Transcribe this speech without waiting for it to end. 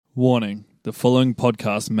Warning, the following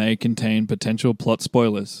podcast may contain potential plot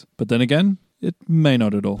spoilers, but then again, it may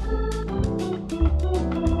not at all.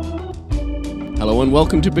 Hello and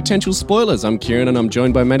welcome to Potential Spoilers. I'm Kieran and I'm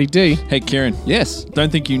joined by Matty D. Hey Kieran, Yes,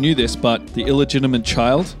 don't think you knew this, but the illegitimate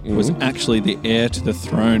child was actually the heir to the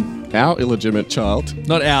throne. our illegitimate child.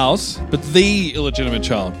 Not ours, but the illegitimate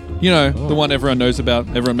child. You know, the one everyone knows about,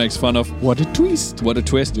 everyone makes fun of. What a twist. What a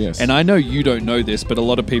twist. Yes. And I know you don't know this, but a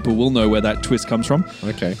lot of people will know where that twist comes from.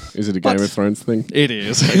 Okay, is it a Game But- of Thrones thing? It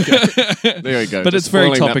is. There we go. But Just it's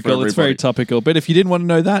very spoiling that for topical. It's very everybody. topical. But if you didn't want to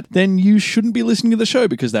know that, then you shouldn't be listening to the show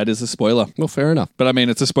because that is a spoiler. Well, fair enough. But I mean,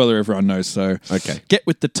 it's a spoiler everyone knows, so Okay. get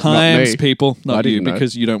with the times, me. people. I Not you, didn't know.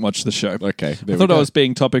 because you don't watch the show. Okay, I there we thought go. I was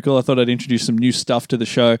being topical. I thought I'd introduce some new stuff to the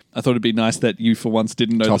show. I thought it'd be nice that you, for once,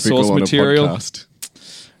 didn't know Topical the source on material. a podcast.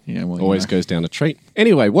 Yeah, well, Always goes down a treat.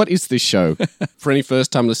 Anyway, what is this show? For any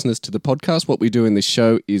first-time listeners to the podcast, what we do in this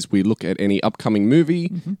show is we look at any upcoming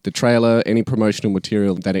movie, the trailer, any promotional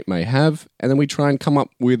material that it may have, and then we try and come up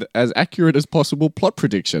with as accurate as possible plot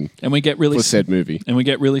prediction and we get really for said movie. and we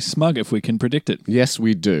get really smug if we can predict it Yes,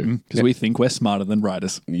 we do. because we think we're smarter than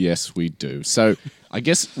writers. Yes, we do. So I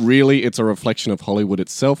guess really it's a reflection of Hollywood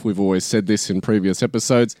itself. We've always said this in previous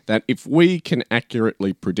episodes, that if we can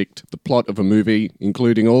accurately predict the plot of a movie,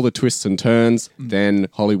 including all the twists and turns, then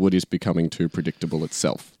Hollywood is becoming too predictable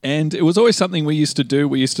itself. And it was always something we used to do.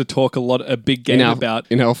 We used to talk a big game about.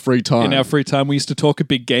 In our free time. In our free time, we used to talk a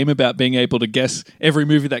big game about being able to guess every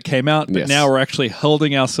movie that came out, but Yes. now we're actually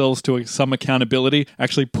holding ourselves to some accountability,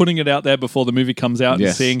 actually putting it out there before the movie comes out and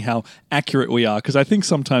Yes. seeing how accurate we are. Because I think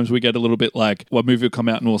sometimes we get a little bit like, what movie will come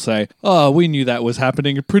out and we'll say, oh, we knew that was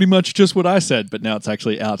happening, pretty much just what I said, but now it's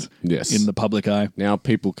actually out Yes. in the public eye. Now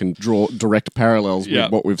people can draw direct parallels Yeah.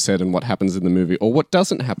 with what we've said and what happens in the movie or what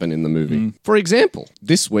doesn't happen in the movie. For example,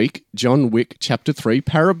 this week, John Wick Chapter 3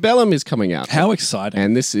 Parabellum is coming out. How exciting.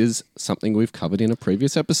 And this is something we've covered in a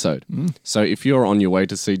previous episode. So if you're on your way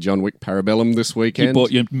to see John Wick Parabellum this weekend, You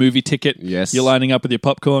bought your movie ticket. Yes. You're lining up with your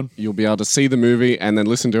popcorn. you'll be able to see the movie and then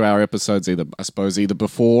listen to our episodes either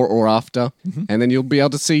before or after. And then you'll be able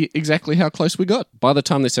to see exactly how close we got. By the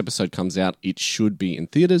time this episode comes out, it should be in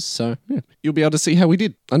theaters. So you'll be able to see how we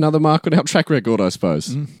did. Another mark on our track record, I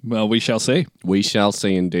suppose. Well, we shall see. We shall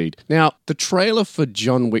see indeed. Now, the trailer for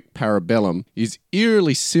John Wick Parabellum is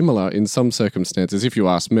eerily similar in some circumstances, if you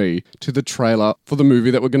ask me, to the trailer for the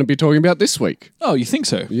movie that we're going to be talking about this week. Oh, you think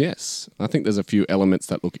so? Yes, I think there's a few elements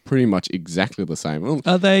that look pretty much exactly the same. Well,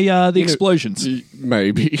 Are they the explosions?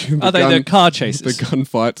 maybe. Are they the car chases? The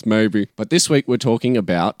gunfights, maybe. But this week we're talking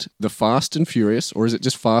about The Fast and Furious, or is it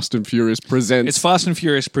just Fast and Furious Presents? It's Fast and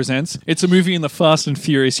Furious Presents. It's a movie in the Fast and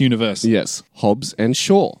Furious universe. Yes, Hobbs and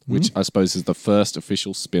Shaw, which I suppose is the first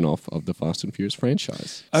official spin-off of the Fast and Furious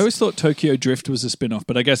franchise. I always thought Tokyo Drift was a spin-off,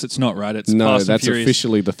 but I guess it's not, right? It's No, Fast and that's Furious.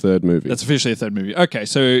 officially the third movie. That's officially a third movie. Okay,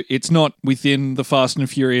 so it's not within the Fast and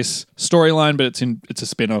Furious storyline, but it's a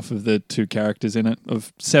spin-off of the two characters in it,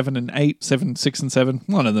 of 7 and 8, 7, 6 and 7,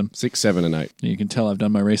 one of them. 6, 7, and 8. You can tell I've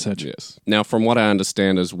done my research. Yes. Now, from what I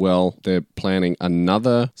understand as well, they're planning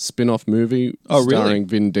another spin-off movie Oh, really? starring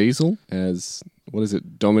Vin Diesel as, what is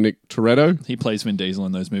it, Dominic Toretto? He plays Vin Diesel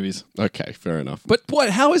in those movies. Okay, fair enough. But what?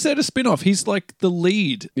 How is that a spin-off? He's like the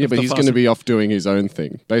lead. Yeah, of but the he's Fast going to and- be off doing his own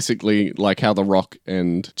thing. Basically, like how The Rock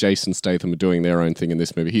and Jason Statham are doing their own thing in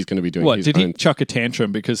this movie. He's going to be doing What, his did own. he chuck a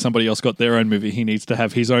tantrum because somebody else got their own movie? He needs to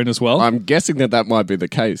have his own as well? I'm guessing that might be the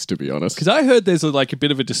case, to be honest. Because I heard there's a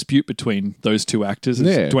bit of a dispute between those two actors,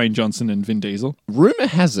 Yeah. Dwayne Johnson and Vin Diesel. Rumor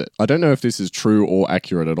has it, I don't know if this is true or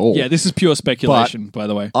accurate at all. Yeah, this is pure speculation, by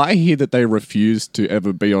the way. I hear that they refuse to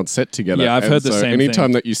ever be on set together. Yeah, I've and heard the so same anytime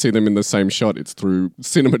thing. that you see them in the same shot, it's through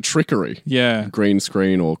cinema trickery. Yeah, Green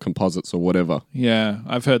screen or composites or whatever. yeah,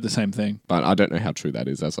 I've heard the same thing. But I don't know how true that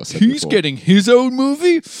is, as I said He's before. getting his own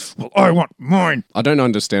movie? Well, I want mine. I don't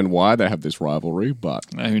understand why they have this rivalry, but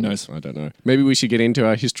Who knows? I don't know. Maybe we should get into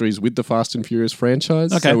our histories with the Fast and Furious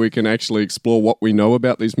franchise Okay. so we can actually explore what we know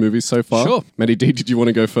about these movies so far. Sure. Matty D, did you want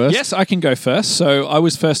to go first? Yes, I can go first. So I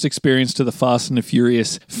was first experienced to the Fast and the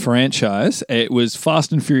Furious franchise. It was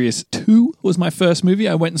Fast and Furious 2 was my first movie.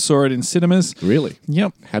 I went and saw it in cinemas. Really?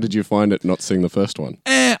 Yep. How did you find it not seeing the first one?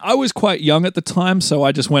 I was quite young at the time, so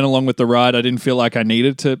I just went along with the ride. I didn't feel like I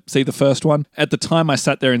needed to see the first one. At the time, I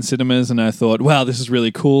sat there in cinemas and I thought, wow, this is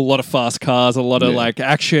really cool. A lot of fast cars, a lot of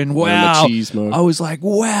action. Wow. machismo. I was like,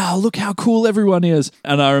 wow, look how cool everyone is.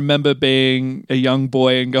 And I remember being a young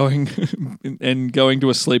boy and going and going to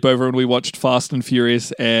a sleepover and we watched Fast and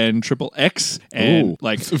Furious and Triple X and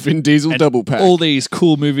Ooh, Vin Diesel and double pack. all these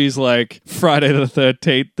cool movies like Friday the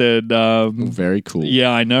 13th and Very cool. yeah,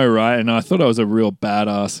 I know, right? And I thought I was a real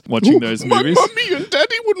badass house watching those movies. My mummy and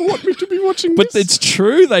daddy wouldn't want me to be watching But this. it's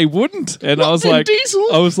true, they wouldn't. And I was Vin like, Diesel.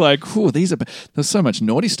 there's so much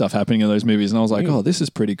naughty stuff happening in those movies. And I was like, oh, this is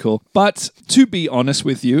pretty cool. But to be honest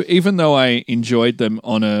with you, even though I enjoyed them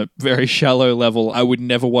on a very shallow level, I would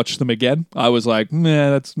never watch them again. I was like, I'm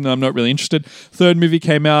not really interested. Third movie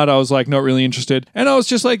came out, I was like, not really interested. And I was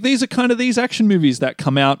just like, these are kind of these action movies that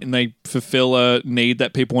come out and they fulfill a need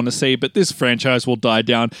that people want to see, but this franchise will die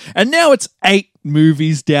down. And now it's 8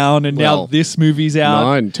 movies down, and now this movie's out.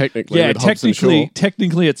 9, technically. Yeah, with Hobbs and Shaw.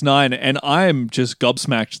 technically it's 9, and I am just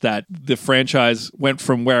gobsmacked that the franchise went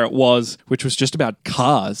from where it was, which was just about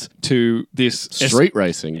cars, to this Street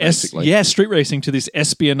racing, basically. street racing, to this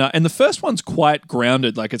espionage. And the first one's quite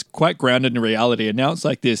grounded, like it's quite grounded in reality, and now it's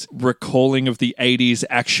like this recalling of the 80s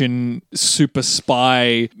action super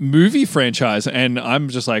spy movie franchise, and I'm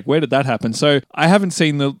just like, where did that happen? So I haven't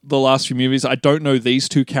seen the last few movies. I don't know these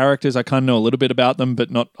 2 characters. I kind of know a little bit about them, but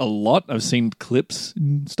not a lot. I've seen clips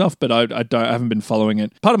and stuff, but I haven't been following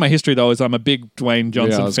it. Part of my history, though, is I'm a big Dwayne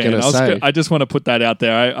Johnson fan. I just want to put that out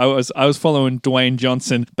there. I was following Dwayne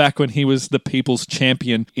Johnson back when he was the people's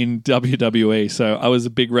champion in WWE. So I was a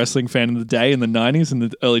big wrestling fan in the day, in the 90s and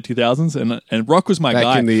the early 2000s, and Rock was my guy.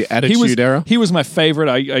 Back in the Attitude Era? He was my favorite.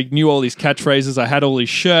 I knew all these catchphrases. I had all these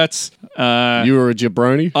shirts. You were a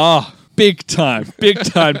jabroni? Oh, big time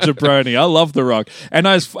jabroni. I love The Rock, and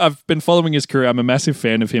I've been following his career. I'm a massive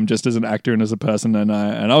fan of him, just as an actor and as a person, and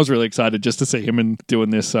I was really excited just to see him in doing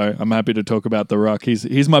this. So I'm happy to talk about The Rock.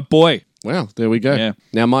 He's my boy. Wow, there we go. Yeah.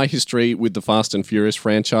 Now, my history with the Fast and Furious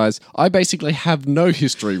franchise, I basically have no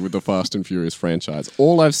history with the Fast and Furious franchise.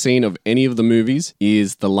 All I've seen of any of the movies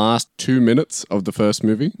is the last 2 minutes of the first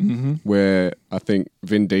movie, where I think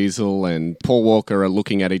Vin Diesel and Paul Walker are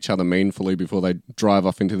looking at each other meaningfully before they drive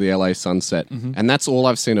off into the LA sunset. And that's all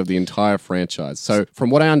I've seen of the entire franchise. So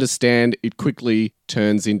from what I understand, it quickly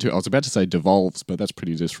turns into, I was about to say devolves, but that's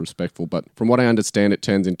pretty disrespectful. But from what I understand, it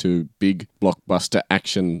turns into big blockbuster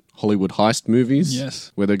action Hollywood heist movies.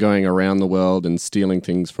 Yes. Where they're going around the world and stealing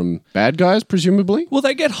things from bad guys, presumably. Well,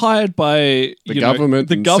 they get hired by the government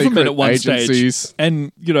at one agencies. stage,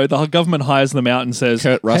 and the government hires them out and says,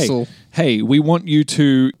 Kurt Russell. Hey, we want you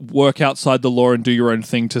to work outside the law and do your own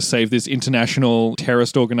thing to save this international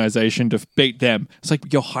terrorist organization to beat them. It's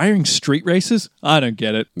like, you're hiring street racers? I don't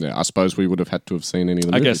get it. Yeah, I suppose we would have had to have seen any of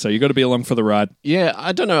them. I guess so. You got to be along for the ride. Yeah,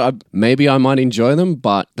 I don't know. Maybe I might enjoy them,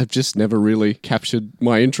 but they've just never really captured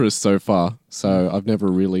my interest so far. So I've never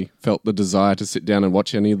really felt the desire to sit down and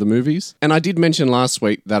watch any of the movies. And I did mention last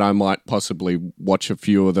week that I might possibly watch a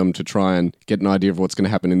few of them to try and get an idea of what's going to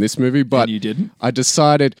happen in this movie. But and you didn't? I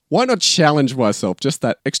decided, why not challenge myself just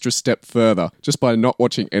that extra step further, just by not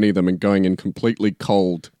watching any of them and going in completely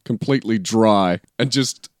cold, completely dry, and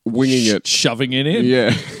just winging it. Shoving it in.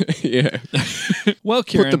 Yeah, yeah. Well,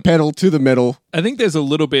 Kieran, put the pedal to the metal. I think there's a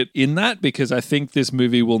little bit in that, because I think this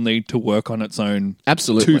movie will need to work on its own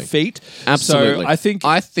Absolutely. 2 feet. Absolutely. So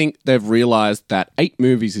I think they've realized that 8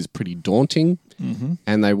 movies is pretty daunting.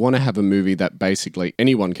 And they want to have a movie that basically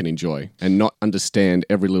anyone can enjoy and not understand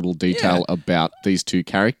every little detail about these 2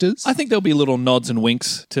 characters. I think there'll be little nods and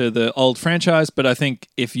winks to the old franchise, but I think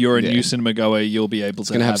if you're a new cinema goer, you'll be able to It's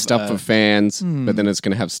going to have stuff for fans, but then it's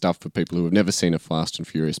going to have stuff for people who have never seen a Fast and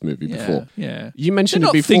Furious movie before. Yeah. You mentioned They're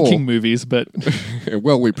it not before. thinking movies, but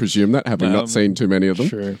Well, we presume that, having not seen too many of them.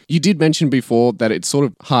 True. You did mention before that it sort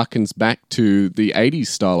of harkens back to the 80s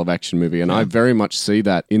style of action movie, and I very much see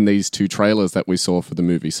that in these 2 trailers that we saw for the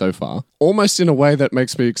movie so far, almost in a way that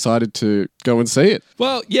makes me excited to go and see it.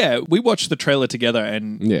 Well, yeah, we watched the trailer together,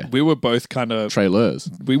 and we were both kind of... Trailers.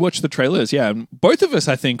 We watched the trailers, yeah, and both of us,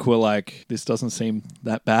 I think, were like, this doesn't seem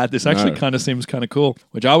that bad. This actually kind of seems kind of cool,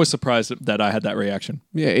 which I was surprised that I had that reaction.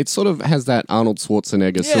 Yeah, it sort of has that Arnold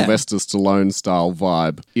Schwarzenegger, Sylvester Stallone style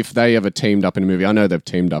vibe. If they ever teamed up in a movie, I know they've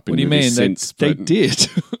teamed up in movies since. They did.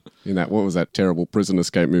 In that, what was that terrible prison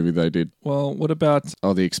escape movie they did? Well, what about...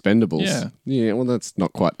 Oh, The Expendables. Yeah. Yeah, well, that's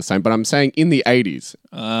not quite the same. But I'm saying in the 80s,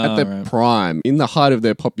 at their prime, in the height of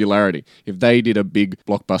their popularity, if they did a big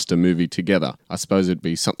blockbuster movie together, I suppose it'd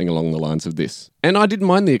be something along the lines of this. And I didn't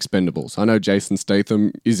mind The Expendables. I know Jason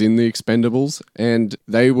Statham is in The Expendables, and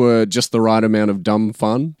they were just the right amount of dumb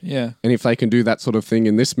fun. Yeah. And if they can do that sort of thing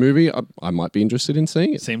in this movie, I might be interested in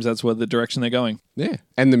seeing it. Seems that's where the direction they're going. Yeah.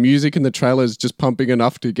 And the music in the trailer is just pumping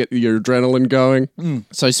enough to get your adrenaline going.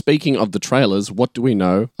 So speaking of the trailers, what do we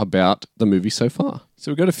know about the movie so far?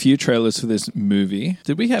 So we got a few trailers for this movie.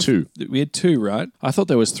 Did we have 2? We had 2, right? I thought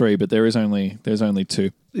there was 3, but there's only 2.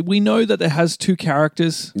 We know that there has 2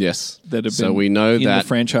 characters Yes. that have So been we know in that the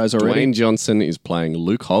franchise already. Dwayne Johnson is playing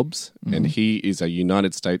Luke Hobbs, and he is a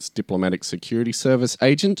United States Diplomatic Security Service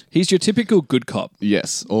agent. He's your typical good cop.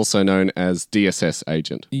 Yes, also known as DSS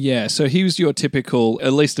agent. Yeah, so he was your typical,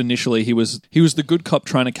 at least initially, he was the good cop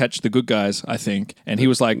trying to catch the good guys, I think. And he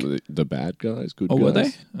was like, The bad guys, good oh, guys. were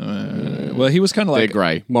they? Well, he was kind of They're like,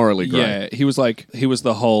 grey, morally grey. yeah, he was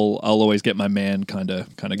the whole, I'll always get my man kind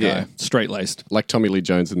of guy, Yeah. straight-laced. Like Tommy Lee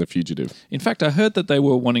Jones in The Fugitive. In fact, I heard that they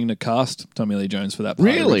were wanting to cast Tommy Lee Jones for that part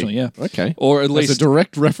originally, yeah. Okay. Or at That's least a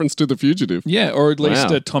direct reference to The Fugitive. yeah, or at least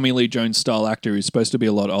Wow. a Tommy Lee Jones style actor who's supposed to be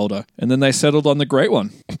a lot older. And then they settled on the great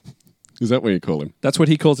one. Is that what you call him? That's what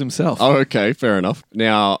he calls himself. Oh, okay, fair enough.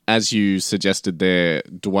 Now, as you suggested there,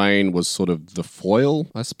 Dwayne was sort of the foil,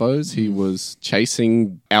 I suppose. He was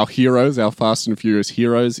chasing our heroes, our Fast and Furious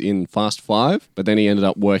heroes in Fast 5, but then he ended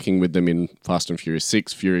up working with them in Fast and Furious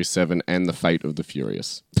 6, Furious 7, and The Fate of the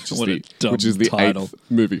Furious. What a dumb which is the title. 8th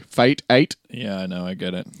movie. Fate 8. Yeah, I know, I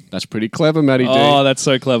get it. That's pretty clever, Matty D. Oh, that's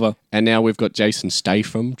so clever. And now we've got Jason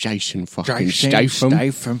Statham, Statham,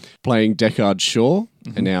 playing Deckard Shaw.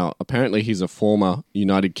 Mm-hmm. And now, apparently, he's a former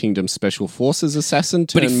United Kingdom Special Forces assassin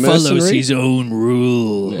But turned he follows mercenary. his own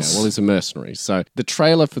rules. Yeah, well, he's a mercenary. So the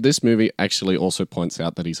trailer for this movie actually also points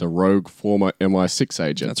out that he's a rogue former MI6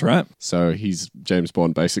 agent. That's right. So he's James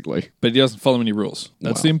Bond, basically. But he doesn't follow any rules.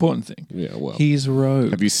 That's Well. the important thing. Yeah, well. He's rogue.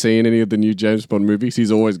 Have you seen any of the new James Bond movies?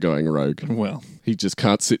 He's always going rogue. Well, He just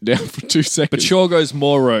can't sit down for 2 seconds. but Shaw goes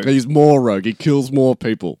more rogue. He's more rogue. He kills more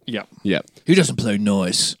people. Yeah. Yeah. He doesn't play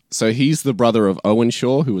nice. So he's the brother of Owen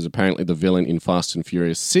Shaw, who was apparently the villain in Fast and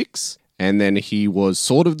Furious 6. And then he was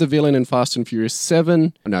sort of the villain in Fast and Furious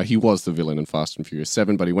 7. No, he was the villain in Fast and Furious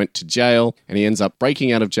 7, but he went to jail and he ends up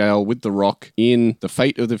breaking out of jail with The Rock in The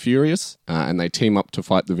Fate of the Furious. And they team up to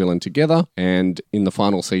fight the villain together. And in the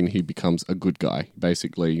final scene, he becomes a good guy.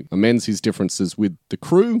 Basically amends his differences with the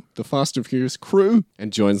crew, the Fast and Furious crew,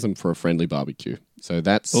 and joins them for a friendly barbecue. So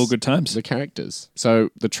that's All good times. the characters.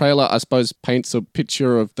 So the trailer, I suppose, paints a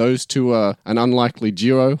picture of those two are an unlikely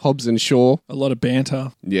duo, Hobbs and Shaw. A lot of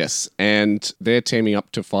banter. Yes, and they're teaming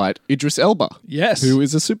up to fight Idris Elba, Yes. who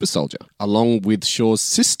is a super soldier, along with Shaw's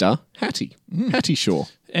sister, Hattie. Hattie Shaw.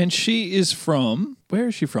 And she is from... Where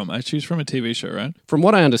is she from? She's from a TV show, right? From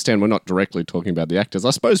what I understand, we're not directly talking about the actors.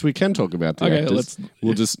 I suppose we can talk about the Okay, actors.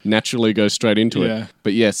 We'll just naturally go straight into Yeah. it.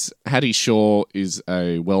 But yes, Hattie Shaw is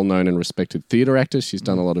a well-known and respected theatre actor. She's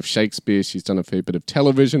done a lot of Shakespeare. She's done a fair bit of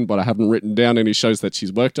television, but I haven't written down any shows that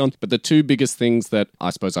she's worked on. But the 2 biggest things that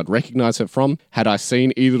I suppose I'd recognise her from, had I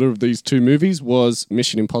seen either of these 2 movies, was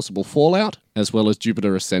Mission Impossible Fallout, as well as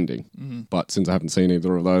Jupiter Ascending. But since I haven't seen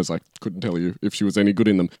either of those, I couldn't tell you if she was any good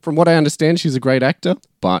in them. From what I understand, she's a great actor,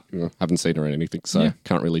 but haven't seen her in anything, so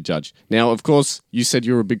can't really judge. Now, of course, you said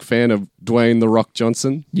you're a big fan of Dwayne "The Rock"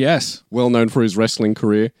 Johnson, Yes. well known for his wrestling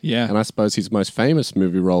career. Yeah. And I suppose his most famous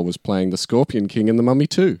movie role was playing the Scorpion King in The Mummy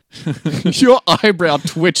 2. Your eyebrow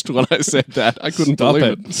twitched when I said that. I couldn't Stop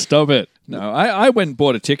believe it. Stop it. No, I went and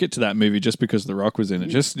bought a ticket to that movie just because The Rock was in it.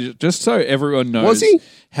 Just so everyone knows Was he?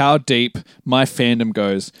 how deep my fandom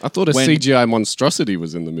goes. I thought a when, CGI monstrosity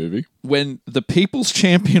was in the movie. When the People's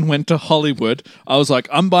Champion went to Hollywood, I was like,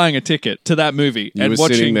 I'm buying a ticket to that movie You and were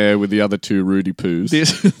watching sitting there with the other 2 Rudy Poos.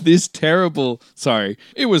 this terrible. Sorry,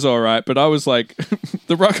 it was all right, but I was like,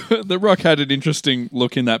 the Rock had an interesting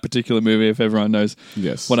look in that particular movie. If everyone knows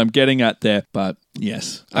Yes. what I'm getting at there, but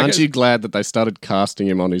yes, Aren't you glad that they started casting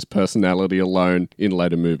him on his personality alone in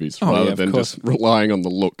later movies Oh, rather yeah, of than course. just relying on the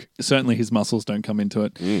look? Certainly his muscles don't come into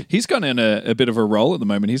it. He's gone in a bit of a role at the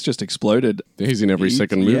moment. He's just exploded. He's in every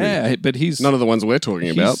second movie. Yeah, but he's None of the ones we're talking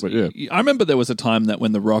about, but yeah. I remember there was a time that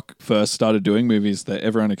when The Rock first started doing movies that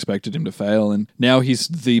everyone expected him to fail, and now he's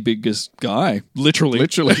the biggest guy. Literally.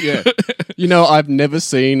 Yeah. You know, I've never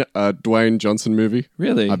seen a Dwayne Johnson movie.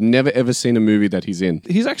 Really? I've never ever seen a movie that he's in.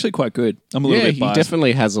 He's actually quite good. I'm a little bit he biased.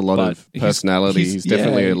 definitely has a lot but of personality. He's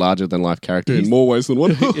definitely yeah. a larger than life character in more ways than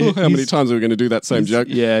one. How many he's- times are we going to do that same joke?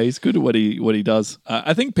 Yeah, he's good at what he does.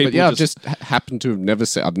 I think people But yeah, I've just happened to have never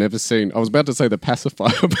seen. I've never seen. I was about to say The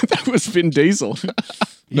Pacifier, but that was Vin Diesel. did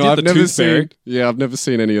I've The never Tooth Fairy. seen. Yeah, I've never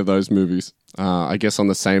seen any of those movies. I guess on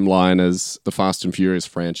the same line as the Fast and Furious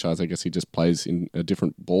franchise, I guess he just plays in a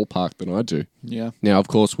different ballpark than I do. Yeah. Now, of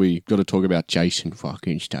course, we got to talk about Jason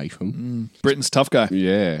fucking Statham. Britain's tough guy.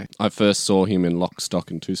 Yeah, I first saw him in Lock,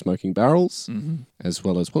 Stock, and Two Smoking Barrels, as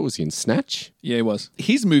well as what was he in Snatch? Yeah, he was.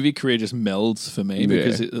 His movie career just melds for me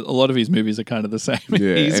because a lot of his movies are kind of the same.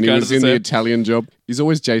 Yeah, He's and he kind was of in the same. Italian Job. He's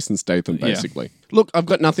always Jason Statham, basically. Look, I've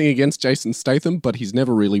got nothing against Jason Statham, but he's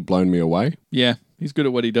never really blown me away. Yeah. He's good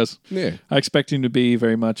at what he does. Yeah. I expect him to be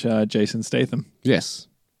very much Jason Statham. Yes.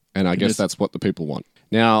 And I guess that's what the people want.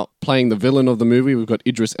 Now, playing the villain of the movie, we've got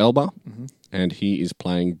Idris Elba, and he is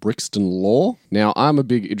playing Brixton Law. Now, I'm a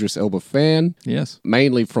big Idris Elba fan, Yes.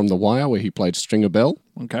 mainly from The Wire, where he played Stringer Bell.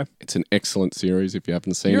 Okay. It's an excellent series if you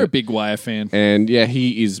haven't seen You're it. a big Wire fan. And yeah,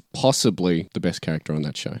 he is possibly the best character on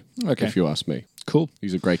that show, Okay. if you ask me. Cool.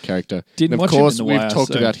 He's a great character. Didn't and of watch him in course, The we've Wire,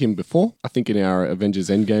 talked so- about him before. I think in our Avengers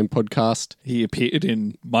Endgame podcast. He appeared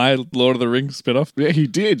in my Lord of the Rings spinoff. Yeah, he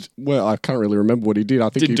did. Well, I can't really remember what he did. I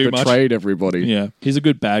think Didn't he do much. betrayed everybody. Yeah. He's a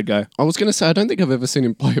good bad guy. I was going to say, I don't think I've ever seen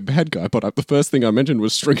him play a bad guy, but the first thing I mentioned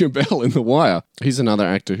was Stringer Bell in The Wire. He's another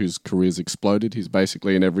actor whose career's exploded. He's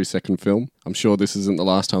basically in every second film. I'm sure this isn't the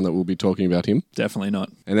last time that we'll be talking about him. Definitely not.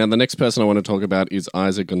 And then the next person I want to talk about is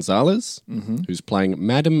Isa Gonzalez, who's playing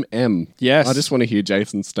Madam M. Yes. I just want to hear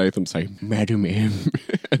Jason Statham say Madam M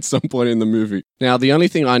at some point in the movie. Now, the only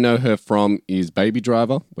thing I know her from is Baby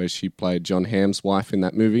Driver, where she played John Hamm's wife in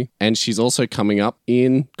that movie. And she's also coming up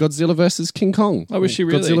in Godzilla vs. King Kong. Oh, is she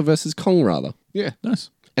really? Godzilla vs. Kong, rather. Yeah. Nice.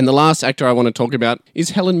 And the last actor I want to talk about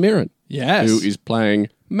is Helen Mirren, Yes. who is playing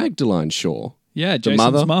Magdalene Shaw. Yeah, The Jason's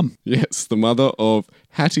mother, mum. Yes, the mother of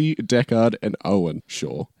Hattie, Deckard, and Owen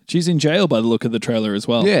Shaw. She's in jail by the look of the trailer as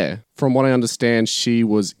well. Yeah. From what I understand, she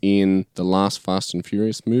was in the last Fast and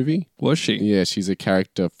Furious movie. Was she? Yeah, she's a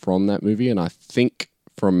character from that movie, and I think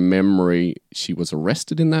from memory, she was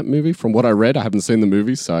arrested in that movie. From what I read, I haven't seen the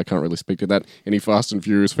movie, so I can't really speak to that. Any Fast and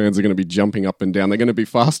Furious fans are going to be jumping up and down. They're going to be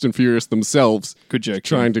Fast and Furious themselves. Good joke.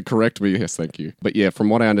 Trying to correct me. Yes, thank you. But yeah, from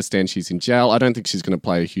what I understand, she's in jail. I don't think she's going to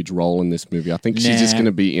play a huge role in this movie. I think she's just Nah. going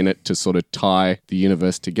to be in it to sort of tie the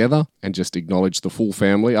universe together and just acknowledge the full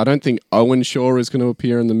family. I don't think Owen Shaw is going to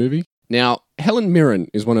appear in the movie. Now, Helen Mirren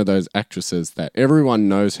is one of those actresses that everyone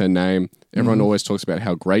knows her name. Everyone always talks about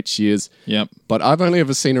how great she is. Yep. But I've only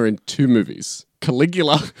ever seen her in 2 movies.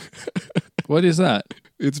 Caligula. What is that?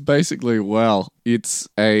 It's basically, well, it's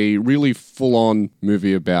a really full-on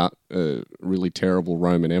movie about a really terrible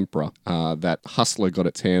Roman emperor that Hustler got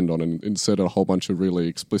its hand on and inserted a whole bunch of really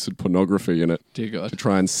explicit pornography in it Dear to God.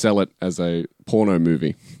 try and sell it as a porno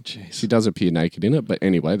movie. Jeez. She does appear naked in it, but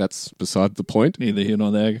anyway, that's beside the point. Neither here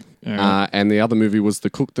nor there. All right. And the other movie was The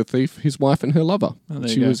Cook, the Thief, His Wife and Her Lover. there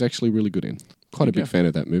She you go. was actually really good in. Quite a big fan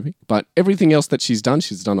of that movie. But everything else that she's done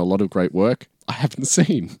a lot of great work. I haven't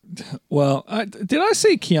seen. Well, did I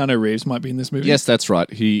see Keanu Reeves might be in this movie? Yes, that's right.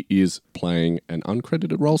 He is playing an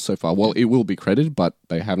uncredited role so far. Well, it will be credited, but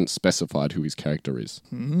they haven't specified who his character is.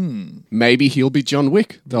 Maybe he'll be John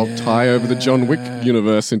Wick. They'll tie over the John Wick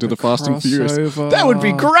universe into the Fast and Furious. crossover. That would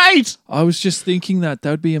be great! I was just thinking that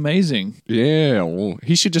would be amazing. Yeah, well,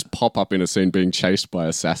 he should just pop up in a scene being chased by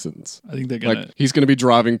assassins. I think they're going Like, he's going to be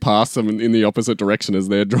driving past them in the opposite direction as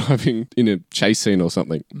they're driving in a chase scene or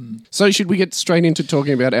something. So should we get straight into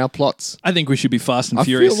talking about our plots? I think we should be Fast and I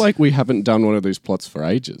Furious. feel like we haven't done one of these plots for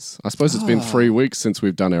ages. I suppose it's been 3 weeks since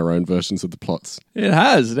we've done our own versions of the plots. It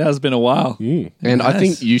has been a while. And I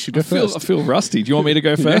think you should go first. I feel rusty. Do you want me to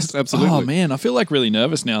go first? Yes, absolutely. Oh, man, I feel like really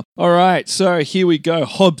nervous now. All right, so here we go.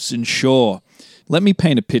 Hobbs and Shaw. Let me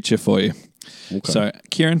paint a picture for you. Okay. So,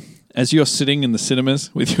 Kieran, as you're sitting in the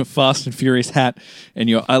cinemas with your Fast and Furious hat and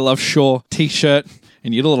your I Love Shaw t-shirt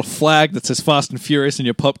and your little flag that says Fast and Furious and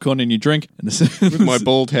your popcorn and your drink. And With my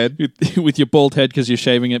bald head. with your bald head because you're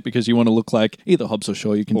shaving it because you want to look like either Hobbs or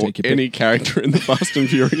Shaw. You can Or take your pick. any character in the Fast and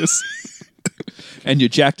Furious. And you're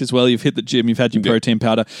jacked as well. You've hit the gym. You've had your protein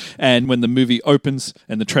powder. And when the movie opens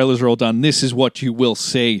and the trailers are all done, this is what you will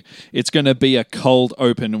see. It's going to be a cold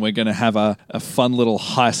open, and we're going to have a fun little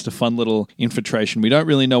heist, a fun little infiltration. We don't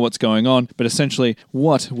really know what's going on, but essentially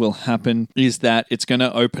what will happen is that it's going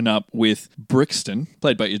to open up with Brixton,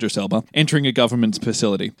 played by Idris Elba, entering a government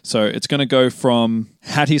facility. So it's going to go from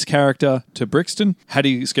Hattie's character to Brixton.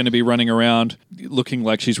 Hattie's going to be running around looking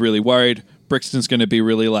like she's really worried. Brixton's going to be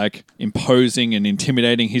really like imposing and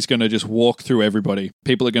intimidating. He's going to just walk through everybody.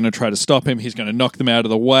 People are going to try to stop him. He's going to knock them out of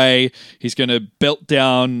the way. He's going to belt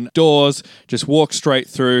down doors, just walk straight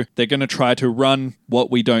through. They're going to try to run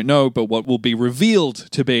what we don't know, but what will be revealed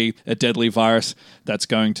to be a deadly virus that's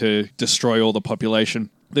going to destroy all the population.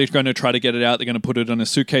 They're going to try to get it out. They're going to put it on a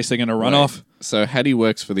suitcase. They're going to run off. So Hattie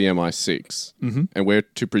works for the MI6, and we're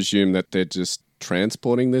to presume that they're just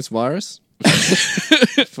transporting this virus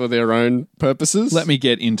for their own purposes? Let me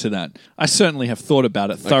get into that. I certainly have thought about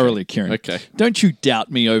it thoroughly, Kieran. Okay. Don't you doubt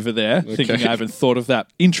me over there, thinking I haven't thought of that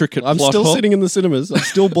intricate I'm plot still hole. sitting in the cinemas. I'm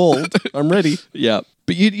still bald. I'm ready. Yeah.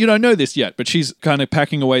 But you don't know this yet, but she's kind of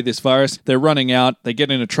packing away this virus. They're running out. They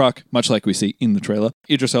get in a truck, much like we see in the trailer.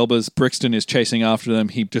 Idris Elba's Brixton is chasing after them.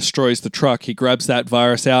 He destroys the truck. He grabs that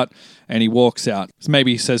virus out and he walks out. So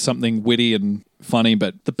maybe he says something witty and funny,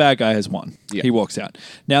 but the bad guy has won. Yeah. He walks out.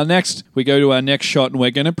 Now next, we go to our next shot and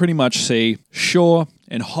we're going to pretty much see Shaw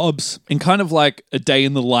and Hobbs in kind of like a day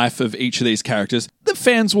in the life of each of these characters. The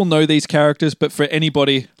fans will know these characters, but for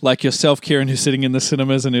anybody like yourself, Kieran, who's sitting in the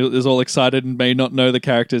cinemas and is all excited and may not know the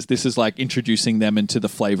characters, this is like introducing them into the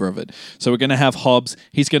flavor of it. So we're going to have Hobbs.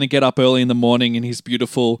 He's going to get up early in the morning in his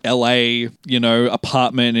beautiful LA,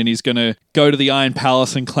 apartment, and he's going to go to the Iron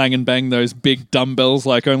Palace and clang and bang those big dumbbells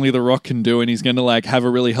like only The Rock can do, and he's going to like have a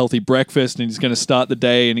really healthy breakfast, and he's going to start the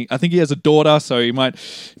day, and I think he has a daughter, so he might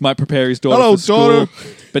prepare his daughter Hello, for school. daughter.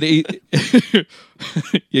 But he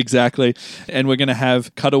exactly, and we're going to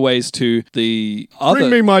have cutaways to the other. Bring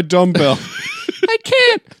me my dumbbell. I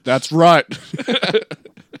can't. That's right.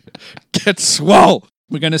 Get swole.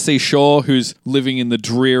 We're going to see Shaw, who's living in the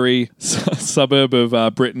dreary suburb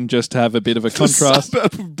of Britain, just to have a bit of a contrast.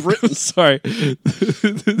 Suburb of Britain. Sorry.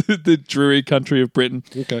 The dreary country of Britain.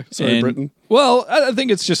 Okay. Sorry, Britain. Well, I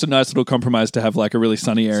think it's just a nice little compromise to have like a really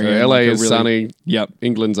sunny area. So LA like is sunny. Yep.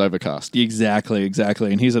 England's overcast. Exactly.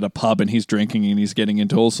 And he's at a pub and he's drinking and he's getting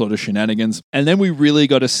into all sort of shenanigans. And then we really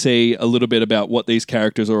got to see a little bit about what these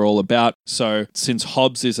characters are all about. So since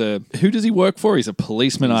Hobbs is who does he work for? He's a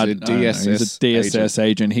policeman. He's a DSS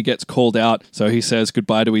agent. He gets called out. So he says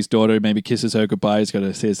goodbye to his daughter, maybe kisses her goodbye.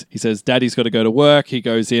 He says, Daddy's got to go to work. He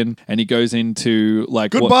goes in and he goes into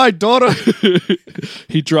like, goodbye, daughter.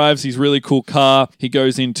 He drives his really cool car. He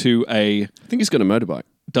goes into I think he's got a motorbike.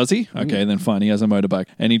 Does he? Okay, then fine. He has a motorbike.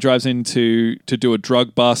 And he drives in to do a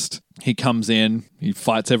drug bust. He comes in. He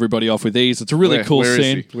fights everybody off with ease. It's a really cool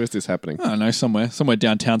scene. Where's this happening? I don't know, somewhere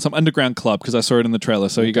downtown, some underground club, because I saw it in the trailer.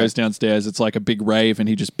 So he goes downstairs. It's like a big rave, and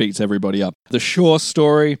he just beats everybody up. The Shaw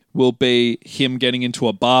story will be him getting into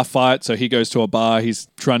a bar fight. So he goes to a bar. He's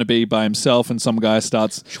trying to be by himself, and some guy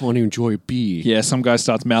starts trying to enjoy a beer. Yeah, some guy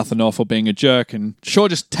starts mouthing off or being a jerk, and Shaw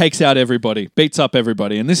just takes out everybody, beats up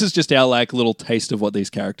everybody. And this is just our like little taste of what these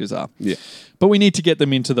characters are. Yeah. But we need to get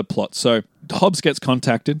them into the plot. So Hobbs gets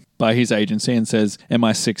contacted by his agency and says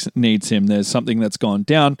MI6 needs him. There's something that's gone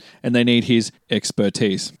down and they need his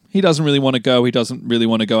expertise. He doesn't really want to go. He doesn't really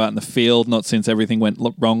want to go out in the field, not since everything went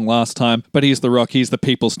wrong last time. But he's The Rock. He's the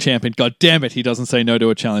people's champion. God damn it, he doesn't say no to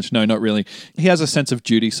a challenge. No, not really. He has a sense of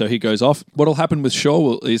duty, so he goes off. What'll happen with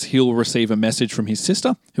Shaw is he'll receive a message from his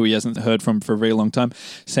sister, who he hasn't heard from for a very long time,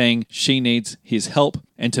 saying she needs his help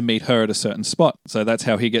and to meet her at a certain spot. So that's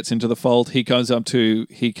how he gets into the fold. He comes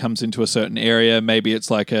into a certain area. Maybe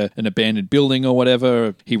it's like an abandoned building or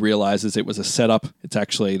whatever. He realizes it was a setup. It's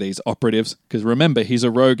actually these operatives. Because remember, he's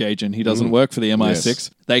a rogue agent. He doesn't work for the MI6.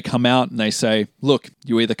 Yes. They come out and they say, look,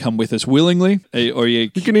 you either come with us willingly or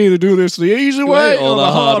you can either do this the easy way or the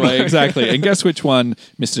hard way. Exactly. And guess which one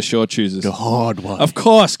Mr. Shaw chooses? The hard one. Of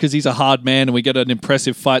course, because he's a hard man and we get an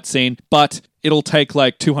impressive fight scene. But it'll take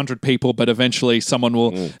like 200 people, but eventually someone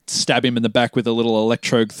will stab him in the back with a little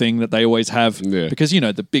electrode thing that they always have. Yeah. Because,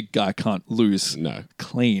 the big guy can't lose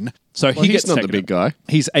clean. So he's not the big guy.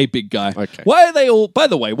 He's a big guy. Okay. Why are they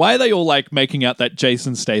all like making out that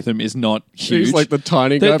Jason Statham is not huge? He's like the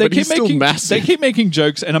tiny guy, but he's still massive. They keep making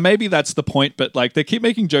jokes, and maybe that's the point, but like they keep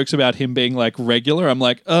making jokes about him being like regular. I'm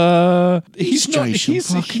like, he's not.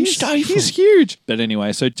 He's huge. But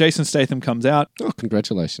anyway, so Jason Statham comes out. Oh,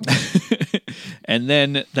 congratulations. And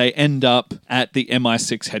then they end up at the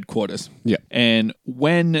MI6 headquarters. Yeah. And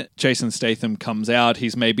when Jason Statham comes out,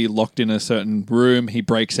 he's maybe locked in a certain room. He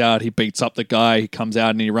breaks out. He beats up the guy. He comes out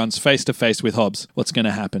and he runs face to face with Hobbs. What's going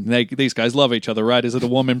to happen? These guys love each other, right? Is it a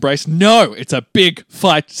warm embrace? No, it's a big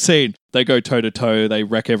fight scene. They go toe to toe. They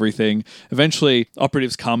wreck everything. Eventually,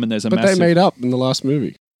 operatives come and there's a massive... But they made up in the last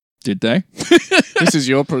movie. Did they? This is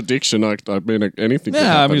your prediction. I mean, anything.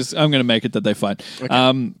 Yeah, I'm going to make it that they fight. Okay.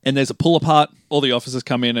 And there's a pull apart. All the officers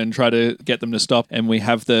come in and try to get them to stop. And we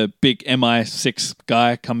have the big MI6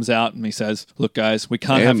 guy comes out and he says, "Look, guys, we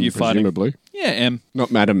can't have you fighting." Presumably. Yeah, M.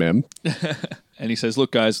 Not Madam M. And he says,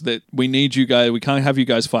 "Look, guys, that we need you guys. We can't have you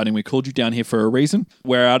guys fighting. We called you down here for a reason.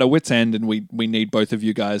 We're at our wits' end, and we need both of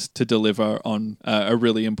you guys to deliver on a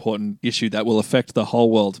really important issue that will affect the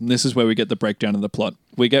whole world." And this is where we get the breakdown of the plot.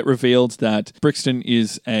 we get revealed that Brixton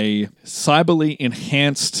is a cyberly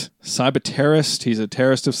enhanced cyber terrorist. He's a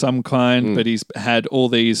terrorist of some kind, but he's had all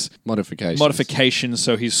these modifications,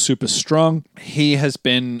 so he's super strong. He has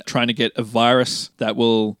been trying to get a virus that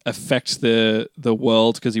will affect the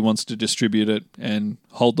world because he wants to distribute it and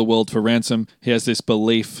hold the world for ransom. He has this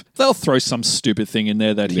belief. They'll throw some stupid thing in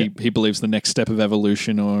there that he believes the next step of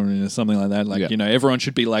evolution or something like that. Like, everyone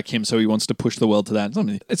should be like him, so he wants to push the world to that.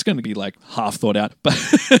 It's going to be like half thought out, but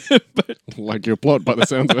like your plot by the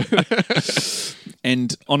sounds of it.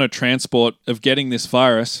 And on a transport of getting this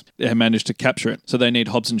virus, they managed to capture it. So they need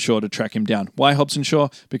Hobbs and Shaw to track him down. Why Hobbs and Shaw?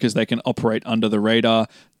 Because they can operate under the radar.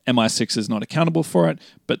 MI6 is not accountable for it,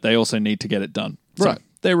 but they also need to get it done. Right. So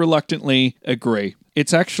they reluctantly agree.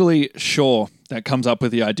 It's actually Shaw that comes up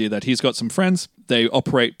with the idea that he's got some friends. They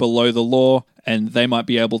operate below the law, and they might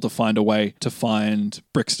be able to find a way to find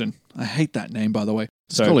Brixton. I hate that name, by the way.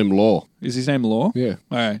 So, call him Law. Is his name Law? Yeah.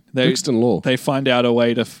 All right. Brixton Law. They find out a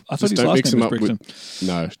way to... I thought his last name was Brixton.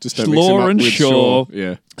 No, just don't Law mix him up and with Shaw.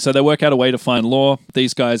 Yeah. So they work out a way to find Law.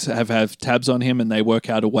 These guys have tabs on him, and they work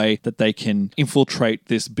out a way that they can infiltrate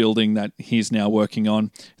this building that he's now working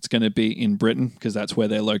on. It's going to be in Britain because that's where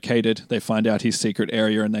they're located. They find out his secret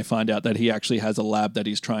area, and they find out that he actually has a lab that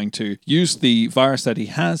he's trying to use the virus that he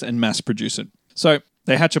has and mass produce it. So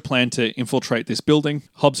they hatch a plan to infiltrate this building.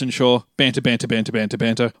 Hobbs and Shaw,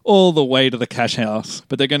 banter, all the way to the cash house.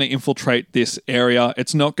 But they're going to infiltrate this area.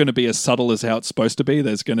 It's not going to be as subtle as how it's supposed to be.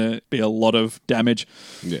 There's going to be a lot of damage.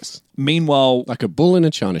 Yes. Meanwhile... like a bull in a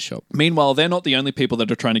china shop. Meanwhile, they're not the only people that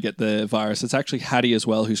are trying to get the virus. It's actually Hattie as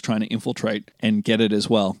well who's trying to infiltrate and get it as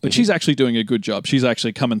well. But she's actually doing a good job. She's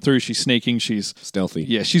actually coming through. She's sneaking. She's... stealthy.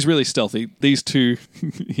 Yeah, she's really stealthy. These two,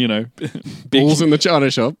 bulls in the china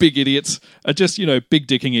shop. Big idiots are just, big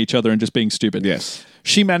dicking each other and just being stupid. Yes.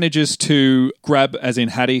 She manages to grab, as in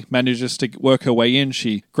Hattie, manages to work her way in.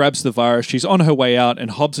 She grabs the virus. She's on her way out, and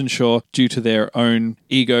Hobbs and Shaw, due to their own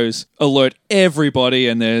egos, alert everybody,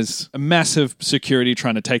 and there's a massive security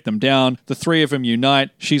trying to take them down. The three of them unite.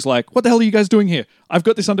 She's like, what the hell are you guys doing here? I've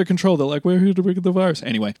got this under control. They're like, we're here to bring the virus.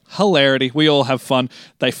 Anyway, hilarity. We all have fun.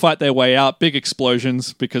 They fight their way out. Big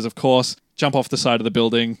explosions because, of course, jump off the side of the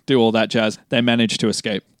building, do all that jazz. They manage to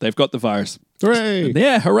escape. They've got the virus. Hooray!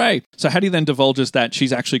 Yeah, hooray. So Hattie then divulges that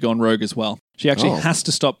she's actually gone rogue as well. She actually has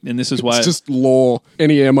to stop, and this is why... It's just law.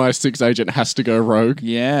 Any MI6 agent has to go rogue.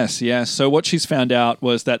 Yes. So what she's found out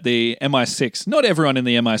was that the MI6, not everyone in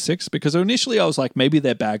the MI6, because initially I was like, maybe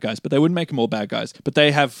they're bad guys, but they wouldn't make them all bad guys. But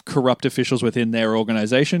they have corrupt officials within their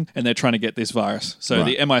organization, and they're trying to get this virus. So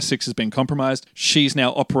the MI6 has been compromised. She's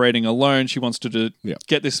now operating alone. She wants to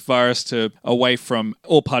get this virus away from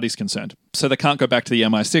all parties concerned. So they can't go back to the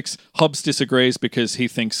MI6. Hobbs disagrees because he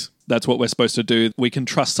thinks that's what we're supposed to do. We can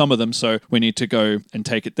trust some of them, so we need to go and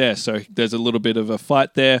take it there. So there's a little bit of a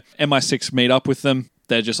fight there. MI6 meet up with them.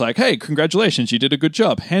 They're just like, hey, congratulations, you did a good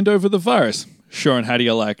job. Hand over the virus. Shaw and Hattie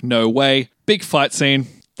are like, no way. Big fight scene.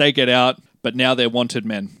 They get out, but now they're wanted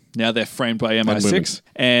men. Now they're framed by MI6.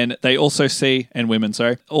 And they also see, and women,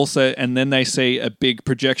 sorry. Also, and then they see a big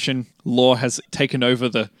projection. Law has taken over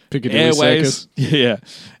the Piccadilly airways. Circus. Yeah.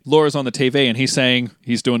 Law is on the TV and he's saying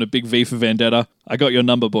he's doing a big V for Vendetta. I got your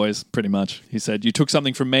number, boys, pretty much. He said, you took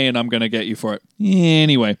something from me and I'm going to get you for it.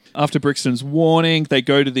 Anyway, after Brixton's warning, they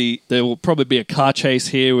go to there will probably be a car chase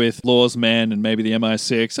here with Law's men and maybe the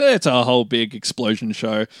MI6. It's a whole big explosion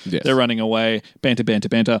show. Yes. They're running away. Banter.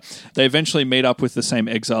 They eventually meet up with the same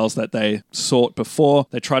exiles that they sought before.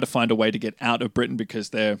 They try to find a way to get out of Britain because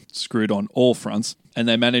they're screwed on all fronts. And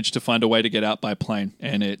they manage to find a way to get out by plane.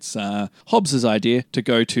 And it's Hobbs's idea to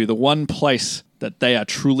go to the one place that they are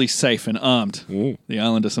truly safe and armed, the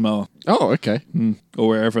island of Samoa. Oh, okay. Or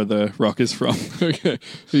wherever the Rock is from. Okay.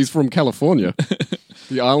 He's from California,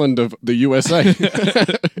 the island of the USA.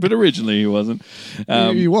 But originally he wasn't.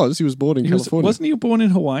 He was. He was born in California. Wasn't he born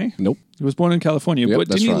in Hawaii? Nope. He was born in California. Yep, But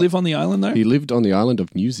didn't he live on the island, though? He lived on the island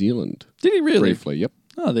of New Zealand. Did he really? Briefly, yep.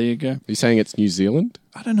 Oh, there you go. Are you saying it's New Zealand?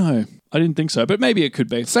 I don't know. I didn't think so, but maybe it could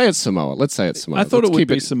be. Say it's Samoa. Let's say it's Samoa. I thought Let's it would keep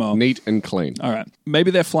be Samoa. Neat and clean. All right.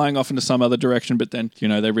 Maybe they're flying off into some other direction, but then,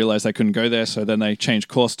 they realize they couldn't go there, so then they change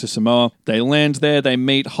course to Samoa. They land there. They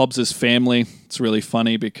meet Hobbs's family. It's really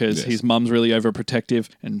funny because his mum's really overprotective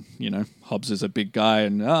and, Hobbs is a big guy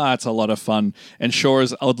and it's a lot of fun. And Shaw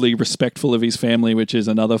is oddly respectful of his family, which is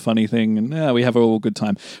another funny thing. And we have a good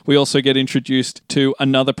time. We also get introduced to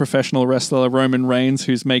another professional wrestler, Roman Reigns,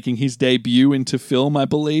 who's making his debut into film, I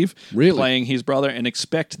believe. Really? Really? playing his brother, and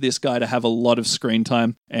expect this guy to have a lot of screen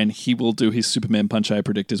time, and he will do his Superman punch, I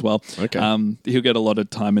predict, as well. Okay. He'll get a lot of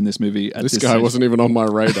time in this movie. This guy wasn't even on my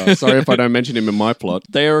radar. Sorry if I don't mention him in my plot.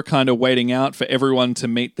 They are kind of waiting out for everyone to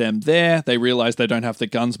meet them there. They realize they don't have the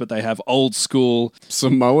guns, but they have old school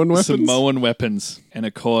Samoan weapons? And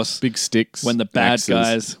of course, Big sticks. when the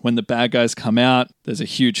bad guys come out, there's a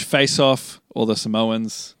huge face-off. All the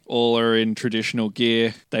Samoans all are in traditional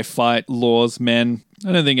gear. They fight Law's men.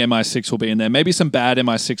 I don't think MI6 will be in there. Maybe some bad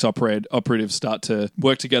MI6 operatives start to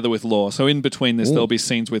work together with Law. So in between this, there'll be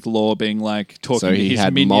scenes with Law being like talking So to he his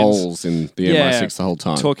had minions. moles in the MI6 the whole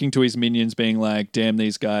time. Talking to his minions, being like, damn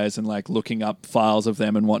these guys, and like looking up files of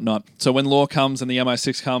them and whatnot. So when Law comes and the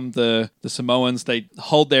MI6 come, the Samoans, they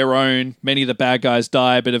hold their own. Many of the bad guys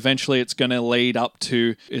die, but eventually it's going to lead up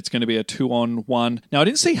to, it's going to be a 2-on-1. Now, I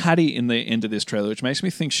didn't see Hattie in the end of this trailer, which makes me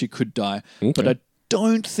think she could die. Okay. But I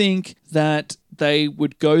don't think that they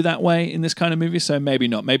would go that way in this kind of movie, so maybe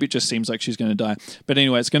not. Maybe it just seems like she's going to die. But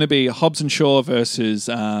anyway, it's going to be Hobbs and Shaw versus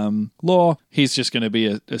Law. He's just going to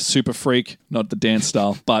be a super freak, not the dance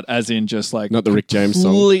style, but as in just like Not the Rick James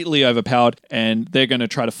song. completely overpowered, and they're going to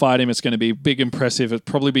try to fight him. It's going to be big, impressive. It'll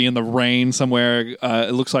probably be in the rain somewhere.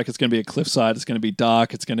 It looks like it's going to be a cliffside. It's going to be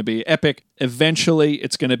dark. It's going to be epic. Eventually,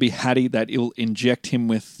 it's going to be Hattie that will inject him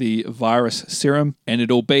with the virus serum, and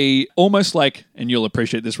it'll be almost like, and you'll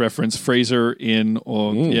appreciate this reference, Freezer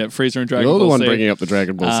Freezer in Dragon You're Ball the one Z. bringing up the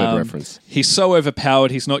Dragon Ball Z reference. He's so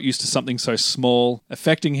overpowered, he's not used to something so small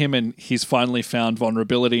affecting him, and he's finally found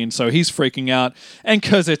vulnerability, and so he's freaking out. And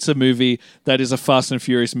because it's a movie that is a Fast and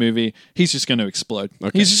Furious movie, he's just going to explode.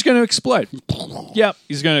 Okay. He's just going to explode. Yep,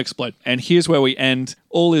 he's going to explode. And here's where we end.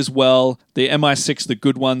 All is well. The MI6, the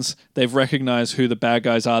good ones, they've recognized who the bad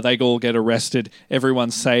guys are. They all get arrested.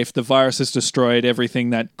 Everyone's safe. The virus is destroyed. Everything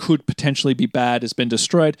that could potentially be bad has been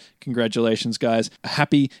destroyed. Congratulations, guys. A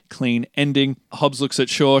happy, clean ending. Hobbs looks at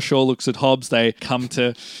Shaw. Shaw looks at Hobbs. They come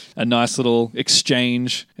to a nice little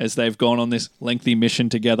exchange as they've gone on this lengthy mission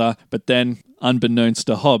together. But then, unbeknownst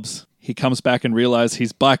to Hobbs, he comes back and realizes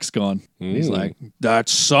his bike's gone. He's like, that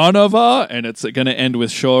son of a... And it's going to end with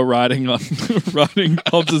Shaw riding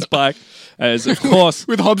Hobbs's bike. As, of course...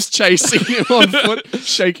 With Hobbs chasing him on foot,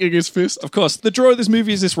 shaking his fist. Of course, the draw of this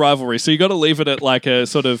movie is this rivalry. So you got to leave it at like a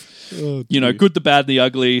sort of, good, the bad, the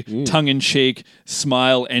ugly, tongue-in-cheek,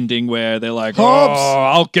 smile ending where they're like, Hobbs! oh,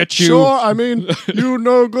 I'll get you. Sure, I mean, you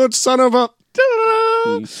no good son of a...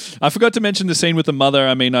 I forgot to mention the scene with the mother.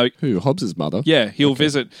 I mean, Who, Hobbs' mother? yeah, he'll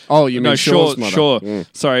visit. Oh, you mean Shaw's mother. Shaw.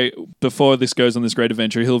 Sorry, before this goes on this great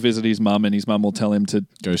adventure, he'll visit his mum, and his mum will tell him to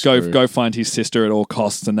go find his sister at all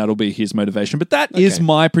costs, and that'll be his motivation. But that is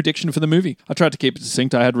my prediction for the movie. I tried to keep it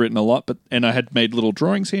succinct. I had written a lot, and I had made little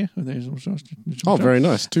drawings here. Oh, very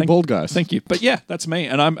nice. Two bald guys. Thank you. But yeah, that's me,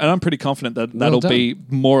 and I'm pretty confident that that'll be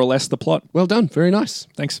more or less the plot. Well done. Very nice.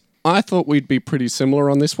 Thanks. I thought we'd be pretty similar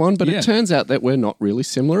on this one, but it turns out that we're not really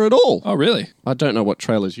similar at all. Oh, really? I don't know what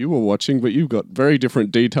trailers you were watching, but you've got very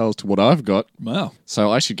different details to what I've got. Wow.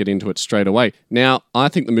 So I should get into it straight away. Now, I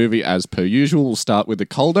think the movie, as per usual, will start with the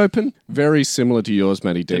cold open. Very similar to yours,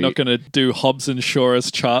 Matty D. They're not going to do Hobbs and Shaw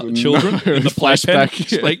as children in the flashback.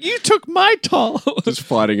 flashback. Yeah. Like, you took my doll. Just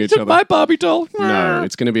fighting each took other. my Barbie doll. No,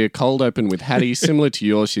 it's going to be a cold open with Hattie, similar to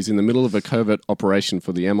yours. She's in the middle of a covert operation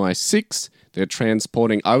for the MI6. They're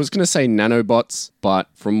transporting, I was going to say nanobots, but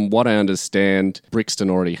from what I understand, Brixton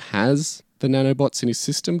already has the nanobots in his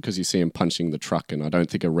system because you see him punching the truck, and I don't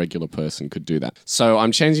think a regular person could do that. So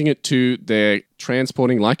I'm changing it to they're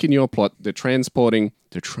transporting, like in your plot, they're transporting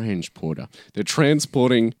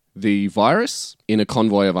the virus in a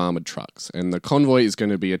convoy of armoured trucks. And the convoy is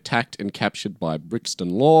going to be attacked and captured by Brixton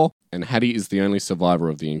Law, and Hattie is the only survivor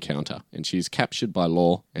of the encounter. And she's captured by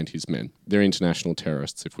Law and his men. They're international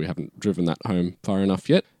terrorists, if we haven't driven that home far enough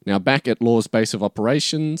yet. Now, back at Law's base of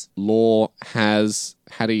operations, Law has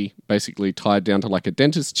Hattie basically tied down to like a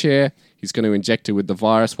dentist chair. He's going to inject her with the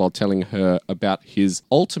virus while telling her about his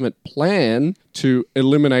ultimate plan to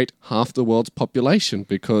eliminate half the world's population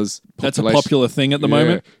because... That's a popular thing at the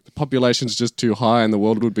moment. The population's just too high and the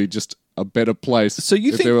world would be just a better place so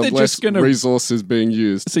you if think there were they're less just gonna, resources being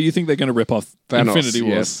used. So you think they're going to rip off Thanos, Infinity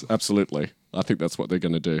War? Yes, absolutely. I think that's what they're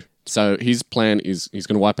going to do. So his plan is he's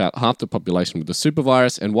going to wipe out half the population with the super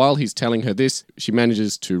virus, and while he's telling her this, she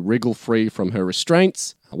manages to wriggle free from her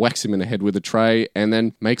restraints. whacks him in the head with a tray, and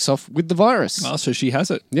then makes off with the virus. Oh, so she has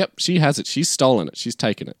it. Yep, she has it. She's stolen it. She's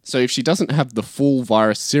taken it. So if she doesn't have the full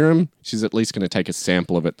virus serum, she's at least going to take a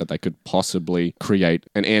sample of it that they could possibly create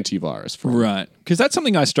an antivirus from. Right. Because that's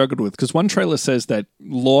something I struggled with. Because one trailer says that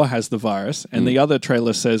Law has the virus, and the other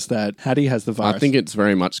trailer says that Hattie has the virus. I think it's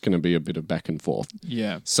very much going to be a bit of back and forth.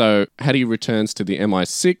 Yeah. So Hattie returns to the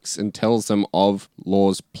MI6 and tells them of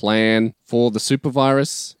Law's plan for the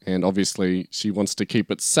supervirus, and obviously she wants to keep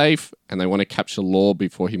it safe, and they want to capture Law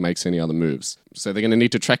before he makes any other moves. So they're going to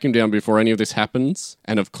need to track him down before any of this happens.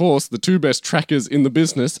 And of course, the two best trackers in the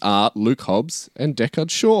business are Luke Hobbs and Deckard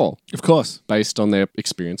Shaw, Of course. based on their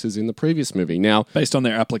experiences in the previous movie. Now, Based on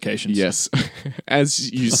their applications. yes,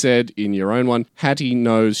 as you said in your own one, Hattie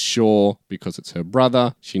knows Shaw because it's her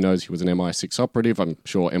brother. She knows he was an MI6 operative. I'm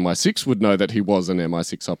sure MI6 would know that he was an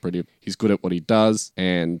MI6 operative. He's good at what he does.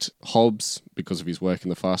 And Hobbs, because of his work in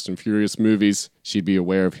the Fast and Furious movies, she'd be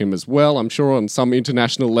aware of him as well, I'm sure, on some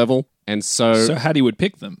international level. And So Hattie would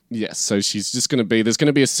pick them. yes, so she's just going to be, there's going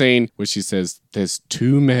to be a scene where she says, there's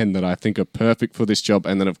two men that I think are perfect for this job.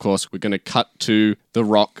 And then, of course, we're going to cut to The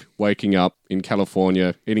Rock waking up in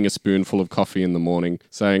California, eating a spoonful of coffee in the morning,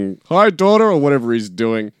 saying, hi, daughter, or whatever he's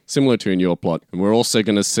doing, similar to in your plot. And we're also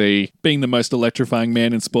going to see, Being the most electrifying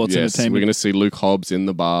man in sports yes, we're entertainment. going to see Luke Hobbs in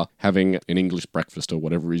the bar having an English breakfast or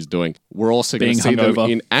whatever he's doing. We're also going Being to see them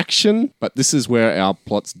hungover. in action, but this is where our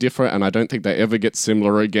plots differ, and I don't think they ever get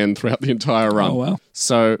similar again throughout the entire run. Oh, wow.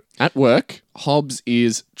 So at work, Hobbs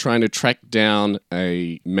is trying to track down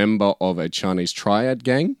a member of a Chinese triad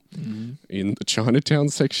gang in the Chinatown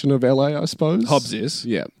section of LA, I suppose. Hobbs is.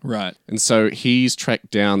 Yeah. Right. And so he's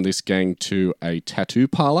tracked down this gang to a tattoo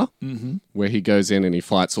parlor where he goes in and he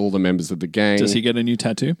fights all the members of the gang. Does he get a new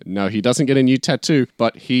tattoo? No, he doesn't get a new tattoo,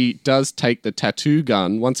 but he does take the tattoo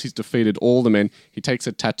gun. Once he's defeated all the men, he takes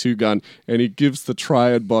a tattoo gun and he gives the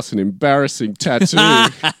triad boss an embarrassing tattoo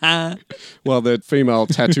while the female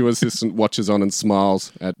tattoo assistant watches on and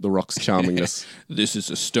smiles at The Rock's charmingness. This is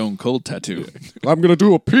a stone cold tattoo. I'm going to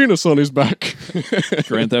do a penis on his back.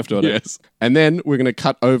 Grand Theft Auto. Yes. And then we're going to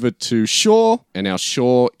cut over to Shaw, and our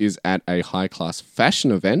Shaw is at a high-class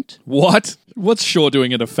fashion event. What? What's Shaw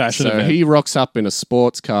doing at a fashion So event? he rocks up in a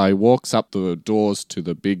sports car. He walks up the doors to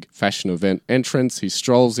the big fashion event entrance. He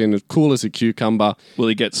strolls in as cool as a cucumber. Will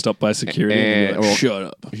he get stopped by security? And be like, or- shut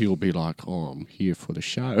up. He'll be like, oh, I'm here for the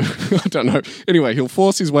show. I don't know. Anyway, he'll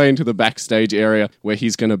force his way into the backstage area where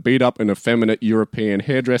he's going to beat up an effeminate European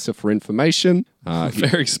hairdresser for information.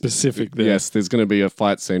 Very specific there. Yes, there's going to be a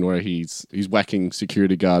fight scene where he's whacking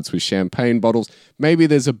security guards with champagne bottles. Maybe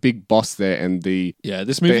there's a big boss there, and Yeah,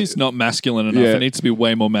 this movie's not masculine enough. Yeah. It needs to be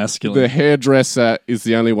way more masculine. the hairdresser is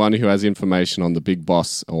the only one who has information on the big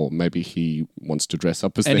boss, or maybe he wants to dress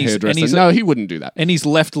up as And the he's- and hairdresser. he's No, he wouldn't do that. And he's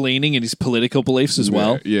left-leaning in his political beliefs as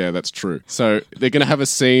well. Yeah, that's true. So they're going to have a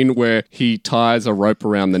scene where he ties a rope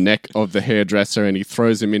around the neck of the hairdresser and he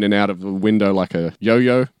throws him in and out of the window like a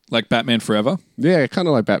yo-yo. Like Batman Forever. Yeah, kind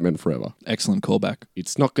of like Batman Forever. Excellent callback.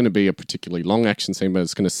 It's not going to be a particularly long action scene, but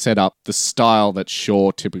it's going to set up the style that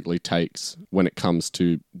Shaw typically takes when it comes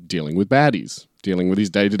to dealing with baddies, dealing with his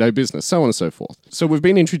day-to-day business, so on and so forth. So we've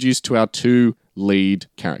been introduced to our two lead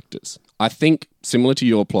characters. I think, similar to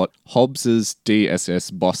your plot, Hobbs's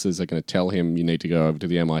DSS bosses are going to tell him you need to go over to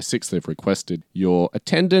the MI6. They've requested your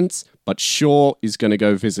attendance, but Shaw is going to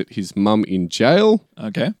go visit his mum in jail.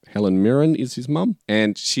 Okay. Helen Mirren is his mum,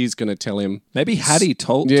 and she's going to tell him... Maybe Hattie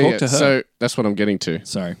talk to her. So that's what I'm getting to.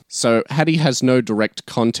 Sorry. So Hattie has no direct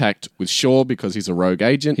contact with Shaw because he's a rogue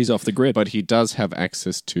agent. He's off the grid. But he does have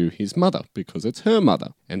access to his mother because it's her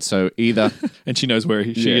mother. And so either... And she knows where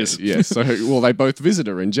she is. Yeah, so, well, they both visit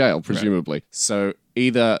her in jail, presumably. So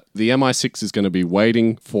either the MI6 is going to be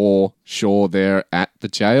waiting for Shaw there at the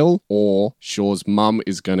jail, or Shaw's mum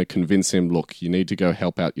is going to convince him, look, you need to go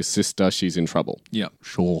help out your sister. She's in trouble. Yeah.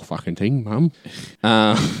 Sure fucking thing, mum.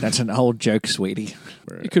 That's an old joke, sweetie.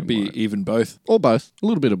 It could be even both. Or both. A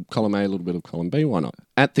little bit of column A, a little bit of column B. Why not?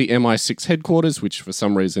 At the MI6 headquarters, which for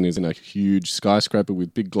some reason is in a huge skyscraper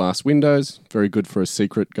with big glass windows, very good for a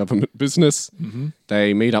secret government business,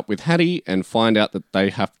 they meet up with Hattie and find out that they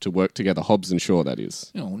have to work together. Hobbs and Shaw, that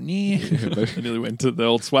is. Oh, yeah. I nearly went to the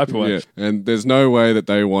old swipe away. Yeah. And there's no way that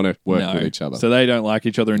they want to work No. with each other. So they don't like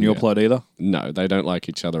each other in your plot either? No, they don't like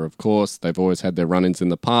each other, of course. They've always had their run-ins in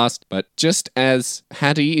the past. But just as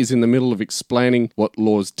Hattie is in the middle of explaining what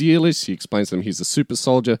Law's deal is, she explains to them he's a super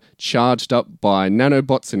soldier charged up by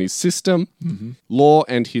nanobots in his system. Law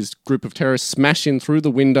and his group of terrorists smash in through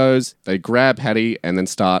the windows. They grab Hattie and then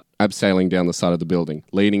start abseiling down the side of the building,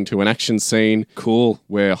 leading to an action scene Cool.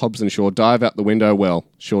 where Hobbs and Shaw dive out the window go, well,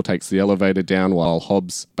 Shaw takes the elevator down while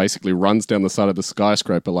Hobbs basically runs down the side of the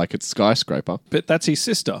skyscraper like it's Skyscraper. But that's his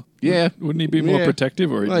sister. Yeah. Wouldn't he be more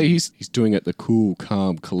protective? Or Well, he's doing it the cool,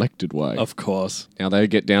 calm, collected way. Of course. Now they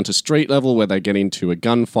get down to street level where they get into a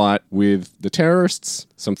gunfight with the terrorists.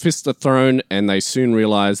 Some fists are thrown and they soon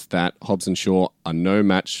realize that Hobbs and Shaw are no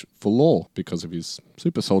match for Law because of his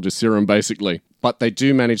super soldier serum, basically. But they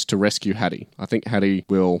do manage to rescue Hattie. I think Hattie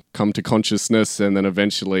will come to consciousness and then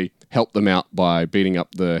eventually help them out by beating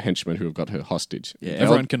up the henchmen who have got her hostage. Yeah,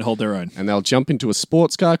 everyone can hold their own. And they'll jump into a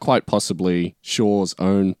sports car, quite possibly Shaw's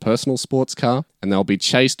own personal sports car, and they'll be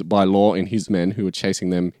chased by Law and his men who are chasing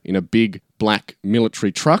them in a big black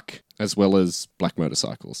military truck, as well as black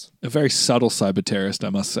motorcycles. A very subtle cyber terrorist, I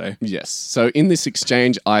must say. Yes. So in this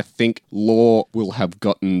exchange, I think Law will have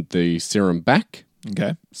gotten the serum back.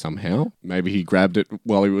 Okay. Somehow. Maybe he grabbed it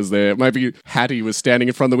while he was there. Maybe Hattie was standing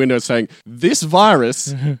in front of the window saying, this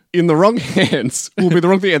virus in the wrong hands will be the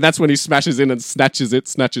wrong thing. And that's when he smashes in and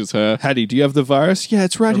snatches her. Hattie, do you have the virus? Yeah,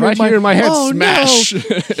 it's right here in my hand. Oh, Smash.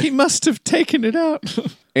 No. He must have taken it out.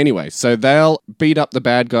 Anyway, so they'll beat up the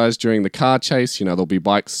bad guys during the car chase. You know, there'll be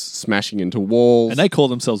bikes smashing into walls. And they call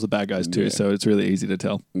themselves the bad guys too, so it's really easy to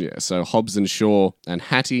tell. Yeah, so Hobbs and Shaw and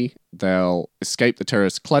Hattie, they'll escape the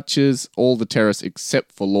terrorist clutches. All the terrorists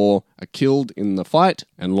except for Law are killed in the fight,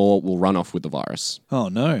 and Law will run off with the virus. Oh,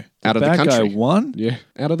 no. Out of the bad country. guy won? Yeah,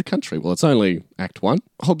 out of the country. Well, it's only Act 1.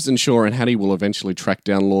 Hobbs and Shaw and Hattie will eventually track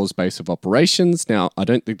down Law's base of operations. Now, I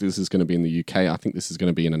don't think this is going to be in the UK. I think this is going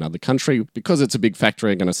to be in another country. Because it's a big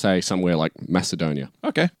factory, I'm going to say somewhere like Macedonia.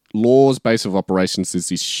 Okay. Law's base of operations is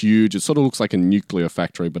this huge, it sort of looks like a nuclear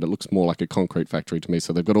factory, but it looks more like a concrete factory to me.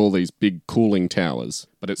 So they've got all these big cooling towers,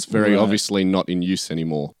 but it's very obviously not in use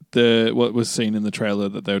anymore. What was seen in the trailer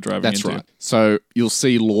that they were driving That's into. right. So you'll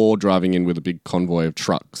see Law driving in with a big convoy of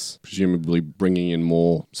trucks, presumably bringing in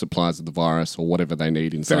more supplies of the virus or whatever they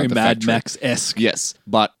need inside Very the Mad factory. Max-esque. Yes,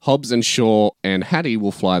 but Hobbs and Shaw and Hattie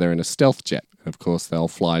will fly there in a stealth jet. Of course, they'll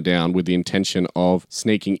fly down with the intention of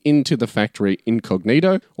sneaking into the factory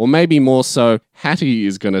incognito, or maybe more so, Hattie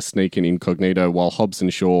is going to sneak in incognito while Hobbs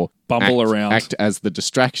and Shaw act as the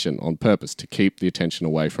distraction on purpose to keep the attention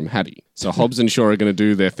away from Hattie. So Hobbs and Shaw are going to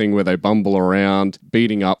do their thing where they bumble around,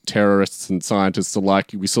 beating up terrorists and scientists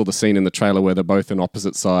alike. We saw the scene in the trailer where they're both on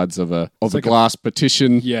opposite sides of a glass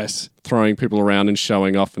partition. Yes. Throwing people around and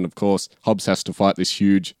showing off. And of course, Hobbs has to fight this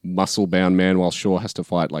huge muscle-bound man while Shaw has to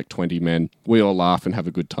fight like 20 men. We all laugh and have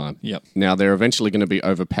a good time. Yep. Now, they're eventually going to be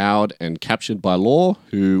overpowered and captured by Law,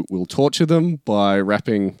 who will torture them by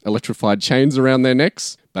wrapping electrified chains around their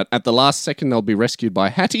necks. But at the last second, they'll be rescued by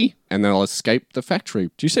Hattie and they'll escape the factory.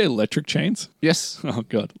 Do you say electric chains? Yes. Oh,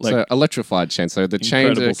 God. So electrified chains. So the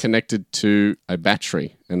chains are connected to a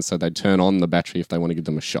battery. And so they turn on the battery if they want to give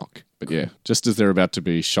them a shock. But yeah, just as they're about to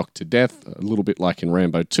be shocked to death, a little bit like in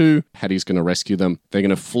Rambo 2, Hattie's going to rescue them. They're going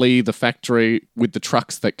to flee the factory with the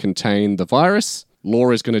trucks that contain the virus. Law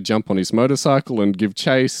is going to jump on his motorcycle and give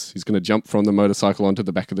chase. He's going to jump from the motorcycle onto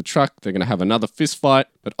the back of the truck. They're going to have another fist fight.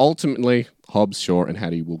 But ultimately, Hobbs, Shaw, and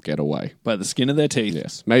Hattie will get away. By the skin of their teeth.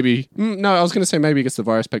 Yes. Maybe. No, I was going to say maybe it gets the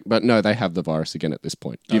virus back. But no, they have the virus again at this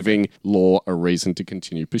point, giving Law a reason to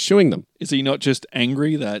continue pursuing them. Is he not just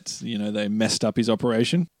angry that, they messed up his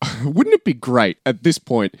operation? Wouldn't it be great at this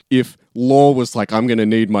point if Law was like, I'm going to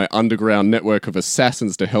need my underground network of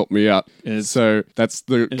assassins to help me out. So that's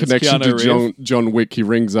the connection to John Wick. He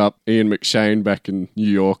rings up Ian McShane back in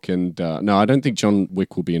New York. And no, I don't think John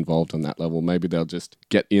Wick will be involved on that level. Maybe they'll just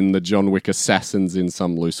get in the John Wick assassins in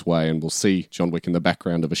some loose way and we'll see John Wick in the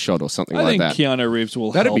background of a shot or something like that. I think Keanu Reeves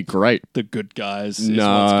will That'd help be great. The good guys. No,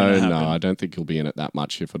 I don't think he'll be in it that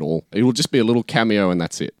much, if at all. It will just be a little cameo and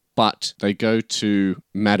that's it. But they go to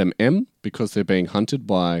Madam M because they're being hunted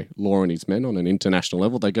by Law and his men on an international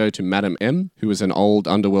level. They go to Madam M, who is an old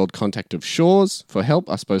underworld contact of Shaw's, for help,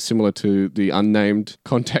 I suppose similar to the unnamed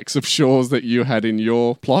contacts of Shaw's that you had in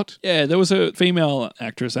your plot. Yeah, there was a female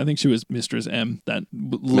actress, I think she was Mistress M, that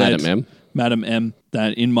led... Madam M,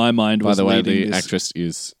 that in my mind was leading. By the way, the this... actress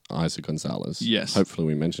is Isa Gonzalez. Yes. Hopefully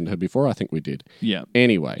we mentioned her before. I think we did. Yeah.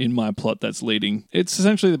 Anyway. In my plot, that's leading. It's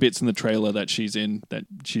essentially the bits in the trailer that she's in, that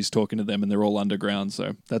she's talking to them and they're all underground.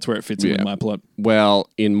 So that's where it fits in my plot. Well,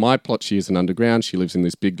 in my plot, she is an underground. She lives in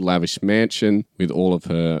this big lavish mansion with all of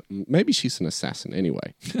her... Maybe she's an assassin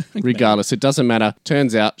anyway. Regardless, it doesn't matter.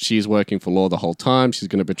 Turns out she's working for Law the whole time. She's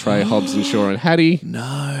going to betray Hobbs and Shaw and Hattie.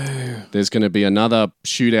 No. There's going to be another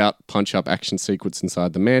shootout, punch-up action sequence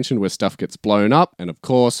inside the mansion where stuff gets blown up. And of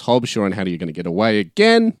course, Hobbs, Shaw and Hattie are going to get away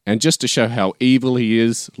again. And just to show how evil he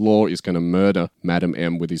is, Law is going to murder Madam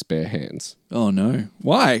M with his bare hands. Oh no.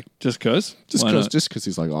 Why? Just because? Just because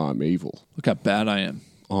he's like, oh, I'm evil. Look how bad I am.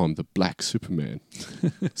 I'm the Black Superman.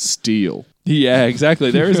 Steel. Yeah, exactly.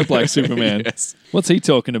 There is a black Superman. Yes. What's he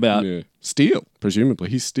talking about? Yeah. Steel. Presumably,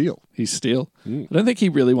 he's Steel. He's Steel. I don't think he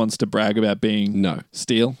really wants to brag about being No.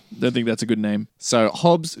 Steel. Don't think that's a good name. So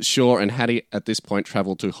Hobbs, Shaw, and Hattie at this point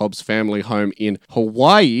travel to Hobbs' family home in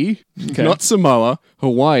Hawaii, not Samoa,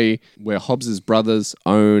 Hawaii, where Hobbs' brothers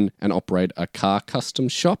own and operate a car custom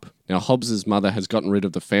shop. Now, Hobbs' mother has gotten rid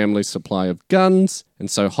of the family's supply of guns, and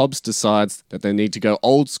so Hobbs decides that they need to go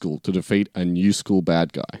old school to defeat a new school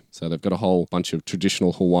bad guy. So they've got a whole bunch of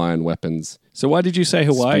traditional Hawaiian weapons. So why did you say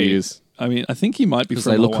Hawaii? Spears. I mean, I think he might be Because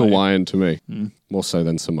from they look Hawaii. Hawaiian to me, more so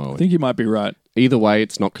than Samoan. I think you might be right. Either way,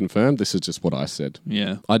 it's not confirmed. This is just what I said.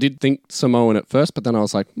 Yeah. I did think Samoan at first, but then I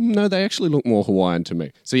was like, no, they actually look more Hawaiian to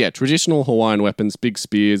me. So yeah, traditional Hawaiian weapons, big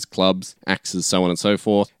spears, clubs, axes, so on and so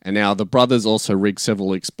forth. And now the brothers also rig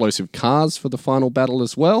several explosive cars for the final battle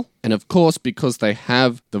as well. And of course, because they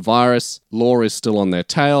have the virus, Law is still on their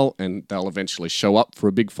tail, and they'll eventually show up for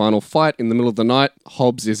a big final fight in the middle of the night.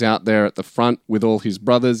 Hobbs is out there at the front with all his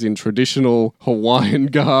brothers in traditional Hawaiian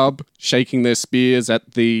garb, shaking their spears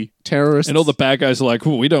at the terrorists. And all the bad guys are like,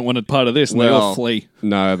 oh, we don't want a part of this. And they all Well, flee.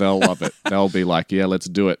 No, they'll love it. They'll be like, yeah, let's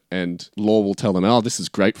do it. And Law will tell them, oh, this is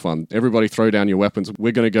great fun. Everybody throw down your weapons.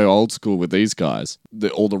 We're going to go old school with these guys.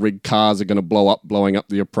 All the rigged cars are going to blow up, blowing up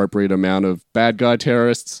the appropriate amount of bad guy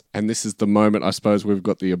terrorists. And this is the moment, I suppose, we've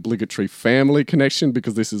got the obligatory family connection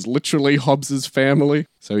because this is literally Hobbs's family.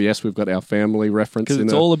 So yes, we've got our family reference. Because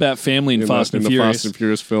it's all about family in Fast and the Furious. Fast and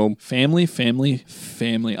Furious film. Family, family,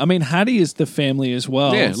 family. I mean, Hattie is the family as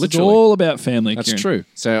well. Yeah, It's literally. all about family, That's Kieran. true.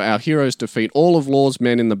 So our heroes defeat all of Law's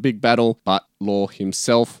men in the big battle, but Law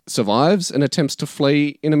himself survives and attempts to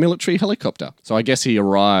flee in a military helicopter. So I guess he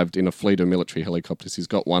arrived in a fleet of military helicopters. He's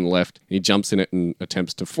got one left. He jumps in it and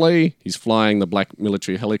attempts to flee. He's flying the black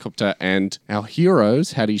military helicopter, and our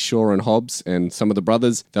heroes, Hattie, Shaw, and Hobbs, and some of the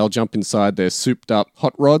brothers, they'll jump inside their souped-up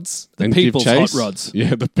hot rods and people's give chase. hot rods.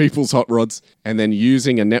 Yeah, the people's hot rods. And then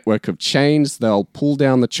using a network of chains, they'll pull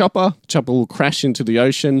down the chopper. The chopper will crash into the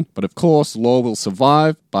ocean. But of course, Law will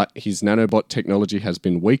survive, but his nanobot technology has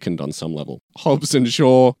been weakened on some level. Hobbs and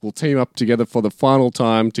Shaw will team up together for the final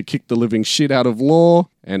time to kick the living shit out of Law,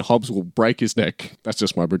 and Hobbs will break his neck. That's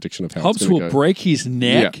just my prediction of how Hobbs it's going to will go. break his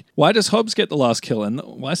neck. Yeah. Why does Hobbs get the last kill and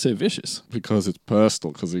why so vicious? Because it's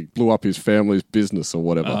personal, because he blew up his family's business or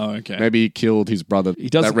whatever. Oh, okay. Maybe he killed his brother,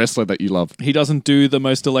 doesn't- that wrestler that you love. He doesn't do the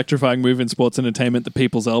most electrifying move in sports entertainment, the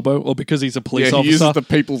people's elbow, or because he's a police Yeah, he officer. uses the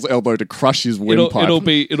people's elbow to crush his windpipe.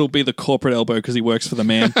 It'll be the corporate elbow because he works for the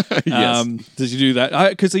man. Yes. Does he do that?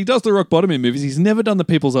 Because he does the rock bottom in movies. He's never done the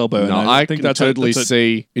people's elbow. No, and I think can that's totally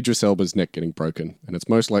see Idris Elba's neck getting broken, and it's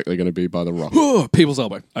most likely going to be by The Rock. people's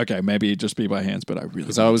elbow. Okay, maybe it'd just be by hands, but I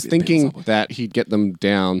really. So I want was it to be a people's thinking elbow. that he'd get them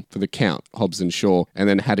down for the count, Hobbs and Shaw, and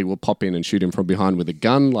then Hattie will pop in and shoot him from behind with a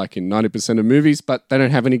gun, like in 90% of movies, but they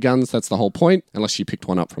don't have any guns. That's the whole point, unless she picked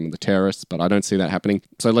one up from the terrorists, but I don't see that happening.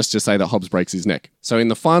 So let's just say that Hobbs breaks his neck. So in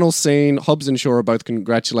the final scene, Hobbs and Shaw are both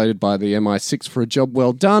congratulated by the MI6 for a job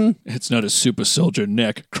well done. It's not a super soldier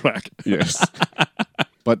neck crack. Yes.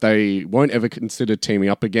 But they won't ever consider teaming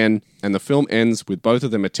up again, and the film ends with both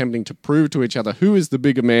of them attempting to prove to each other who is the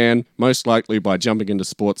bigger man, most likely by jumping into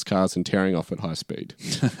sports cars and tearing off at high speed.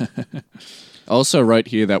 I also wrote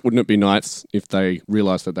here that wouldn't it be nice if they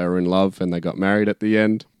realised that they were in love and they got married at the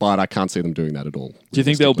end, but I can't see them doing that at all. Do you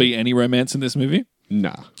think there'll be any romance in this movie?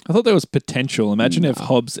 Nah. I thought there was potential. Imagine if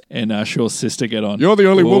Hobbs and Shaw's sister get on. You're the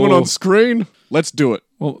only woman Whoa. on screen? Let's do it.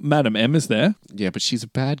 Well, Madam M is there. Yeah, but she's a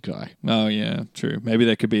bad guy. Oh, yeah, true. Maybe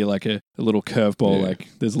there could be like a little curveball, Yeah. like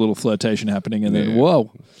there's a little flirtation happening, and then, Yeah.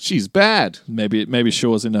 whoa, She's bad. maybe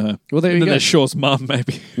Shaw's into her. Well, there and you then go. there's Shaw's mum,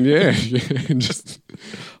 maybe. Yeah. Just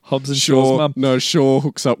Hobbs and Shaw's Shaw. mum. No, Shaw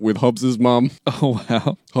hooks up with Hobbs's mum. Oh,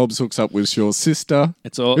 wow. Hobbs hooks up with Shaw's sister.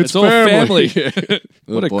 It's all family. Yeah.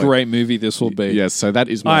 What Oh, a boy. great movie this will be. Yes, so that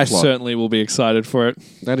is my I plot. certainly will be excited for it.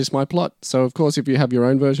 That is my plot. So, of course, if you have your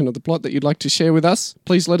own version of the plot that you'd like to share with us,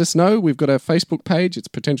 please let us know. We've got our Facebook page. It's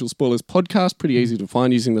Potential Spoilers Podcast. Pretty easy to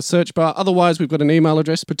find using the search bar. Otherwise, we've got an email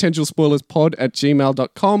address,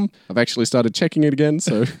 potentialspoilerspod@gmail.com. I've actually started checking it again,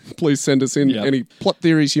 so please send us in Yep. any plot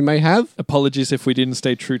theories you may have. Apologies if we didn't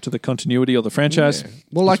stay true to the continuity or the franchise.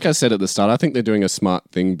 Well, like I said at the start, I think they're doing a smart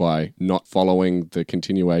thing by not following the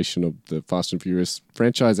continuation of the Fast and Furious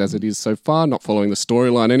franchise as it is so far, not following the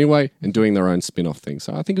storyline anyway, and doing their own spin-off thing.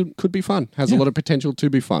 So I think it could be fun. Has a lot of potential to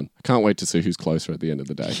be fun. I can't wait to see who's closer at the end of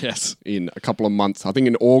the day. Yes. In a couple of months, I think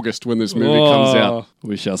in August when this movie comes out.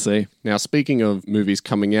 We shall see. Now, speaking of movies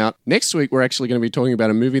coming out, next week we're actually going to be talking about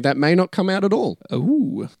a movie that may not come out at all.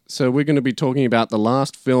 Ooh. So we're going to be talking about the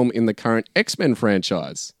last film in the current X-Men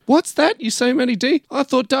franchise. Phoenix. What's that? You say Matty D? I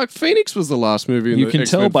thought Dark Phoenix was the last movie in You the can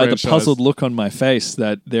X-Men tell by franchise. the puzzled look on my face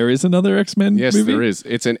that there is another X-Men Yes, movie. there is.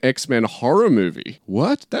 It's an X-Men horror movie.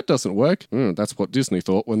 What? That doesn't work. That's what Disney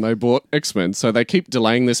thought when they bought X-Men. So they keep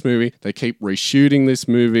delaying this movie. They keep reshooting this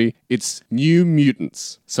movie. It's New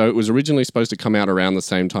Mutants. So it was originally supposed to come out around the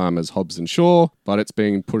same time as Hobbs and Shaw, but it's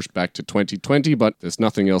being pushed back to 2020, but there's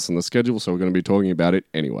nothing else on the schedule, so we're going to be talking about it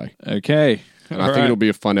anyway. Okay. And I think it'll be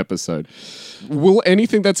a fun episode. Will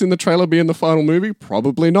anything that's in the trailer be in the final movie?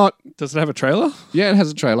 Probably not. Does it have a trailer? Yeah, it has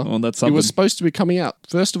a trailer. Oh, that's It something. was supposed to be coming out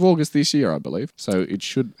 1st of August this year, I believe. So it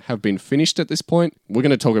should have been finished at this point. We're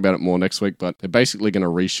going to talk about it more next week, but they're basically going to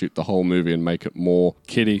reshoot the whole movie and make it more,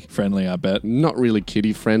 Kiddie friendly, I bet. not really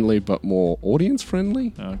kiddie friendly, but more audience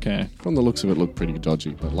friendly. Okay. From the looks of it, looked pretty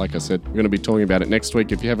dodgy. But like I said, we're going to be talking about it next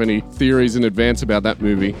week. If you have any theories in advance about that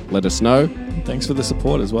movie, let us know. Thanks for the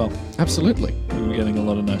support as well. Absolutely. We're getting a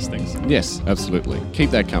lot of nice things. Yes, absolutely.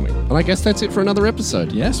 Keep that coming. And I guess that's it for another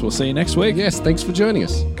episode. Yes, we'll see you next week. Yes, thanks for joining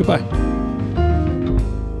us. Goodbye.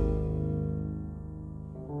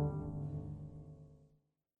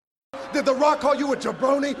 Did The Rock call you a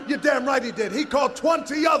jabroni? You're damn right he did. He called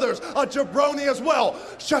 20 others a jabroni as well.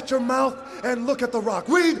 Shut your mouth and look at The Rock.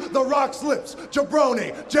 Read The Rock's lips.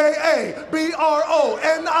 Jabroni. Jabroni.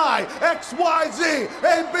 XYZ.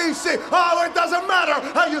 ABC. Oh, it doesn't matter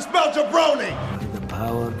how you spell jabroni. The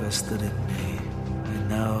power vested in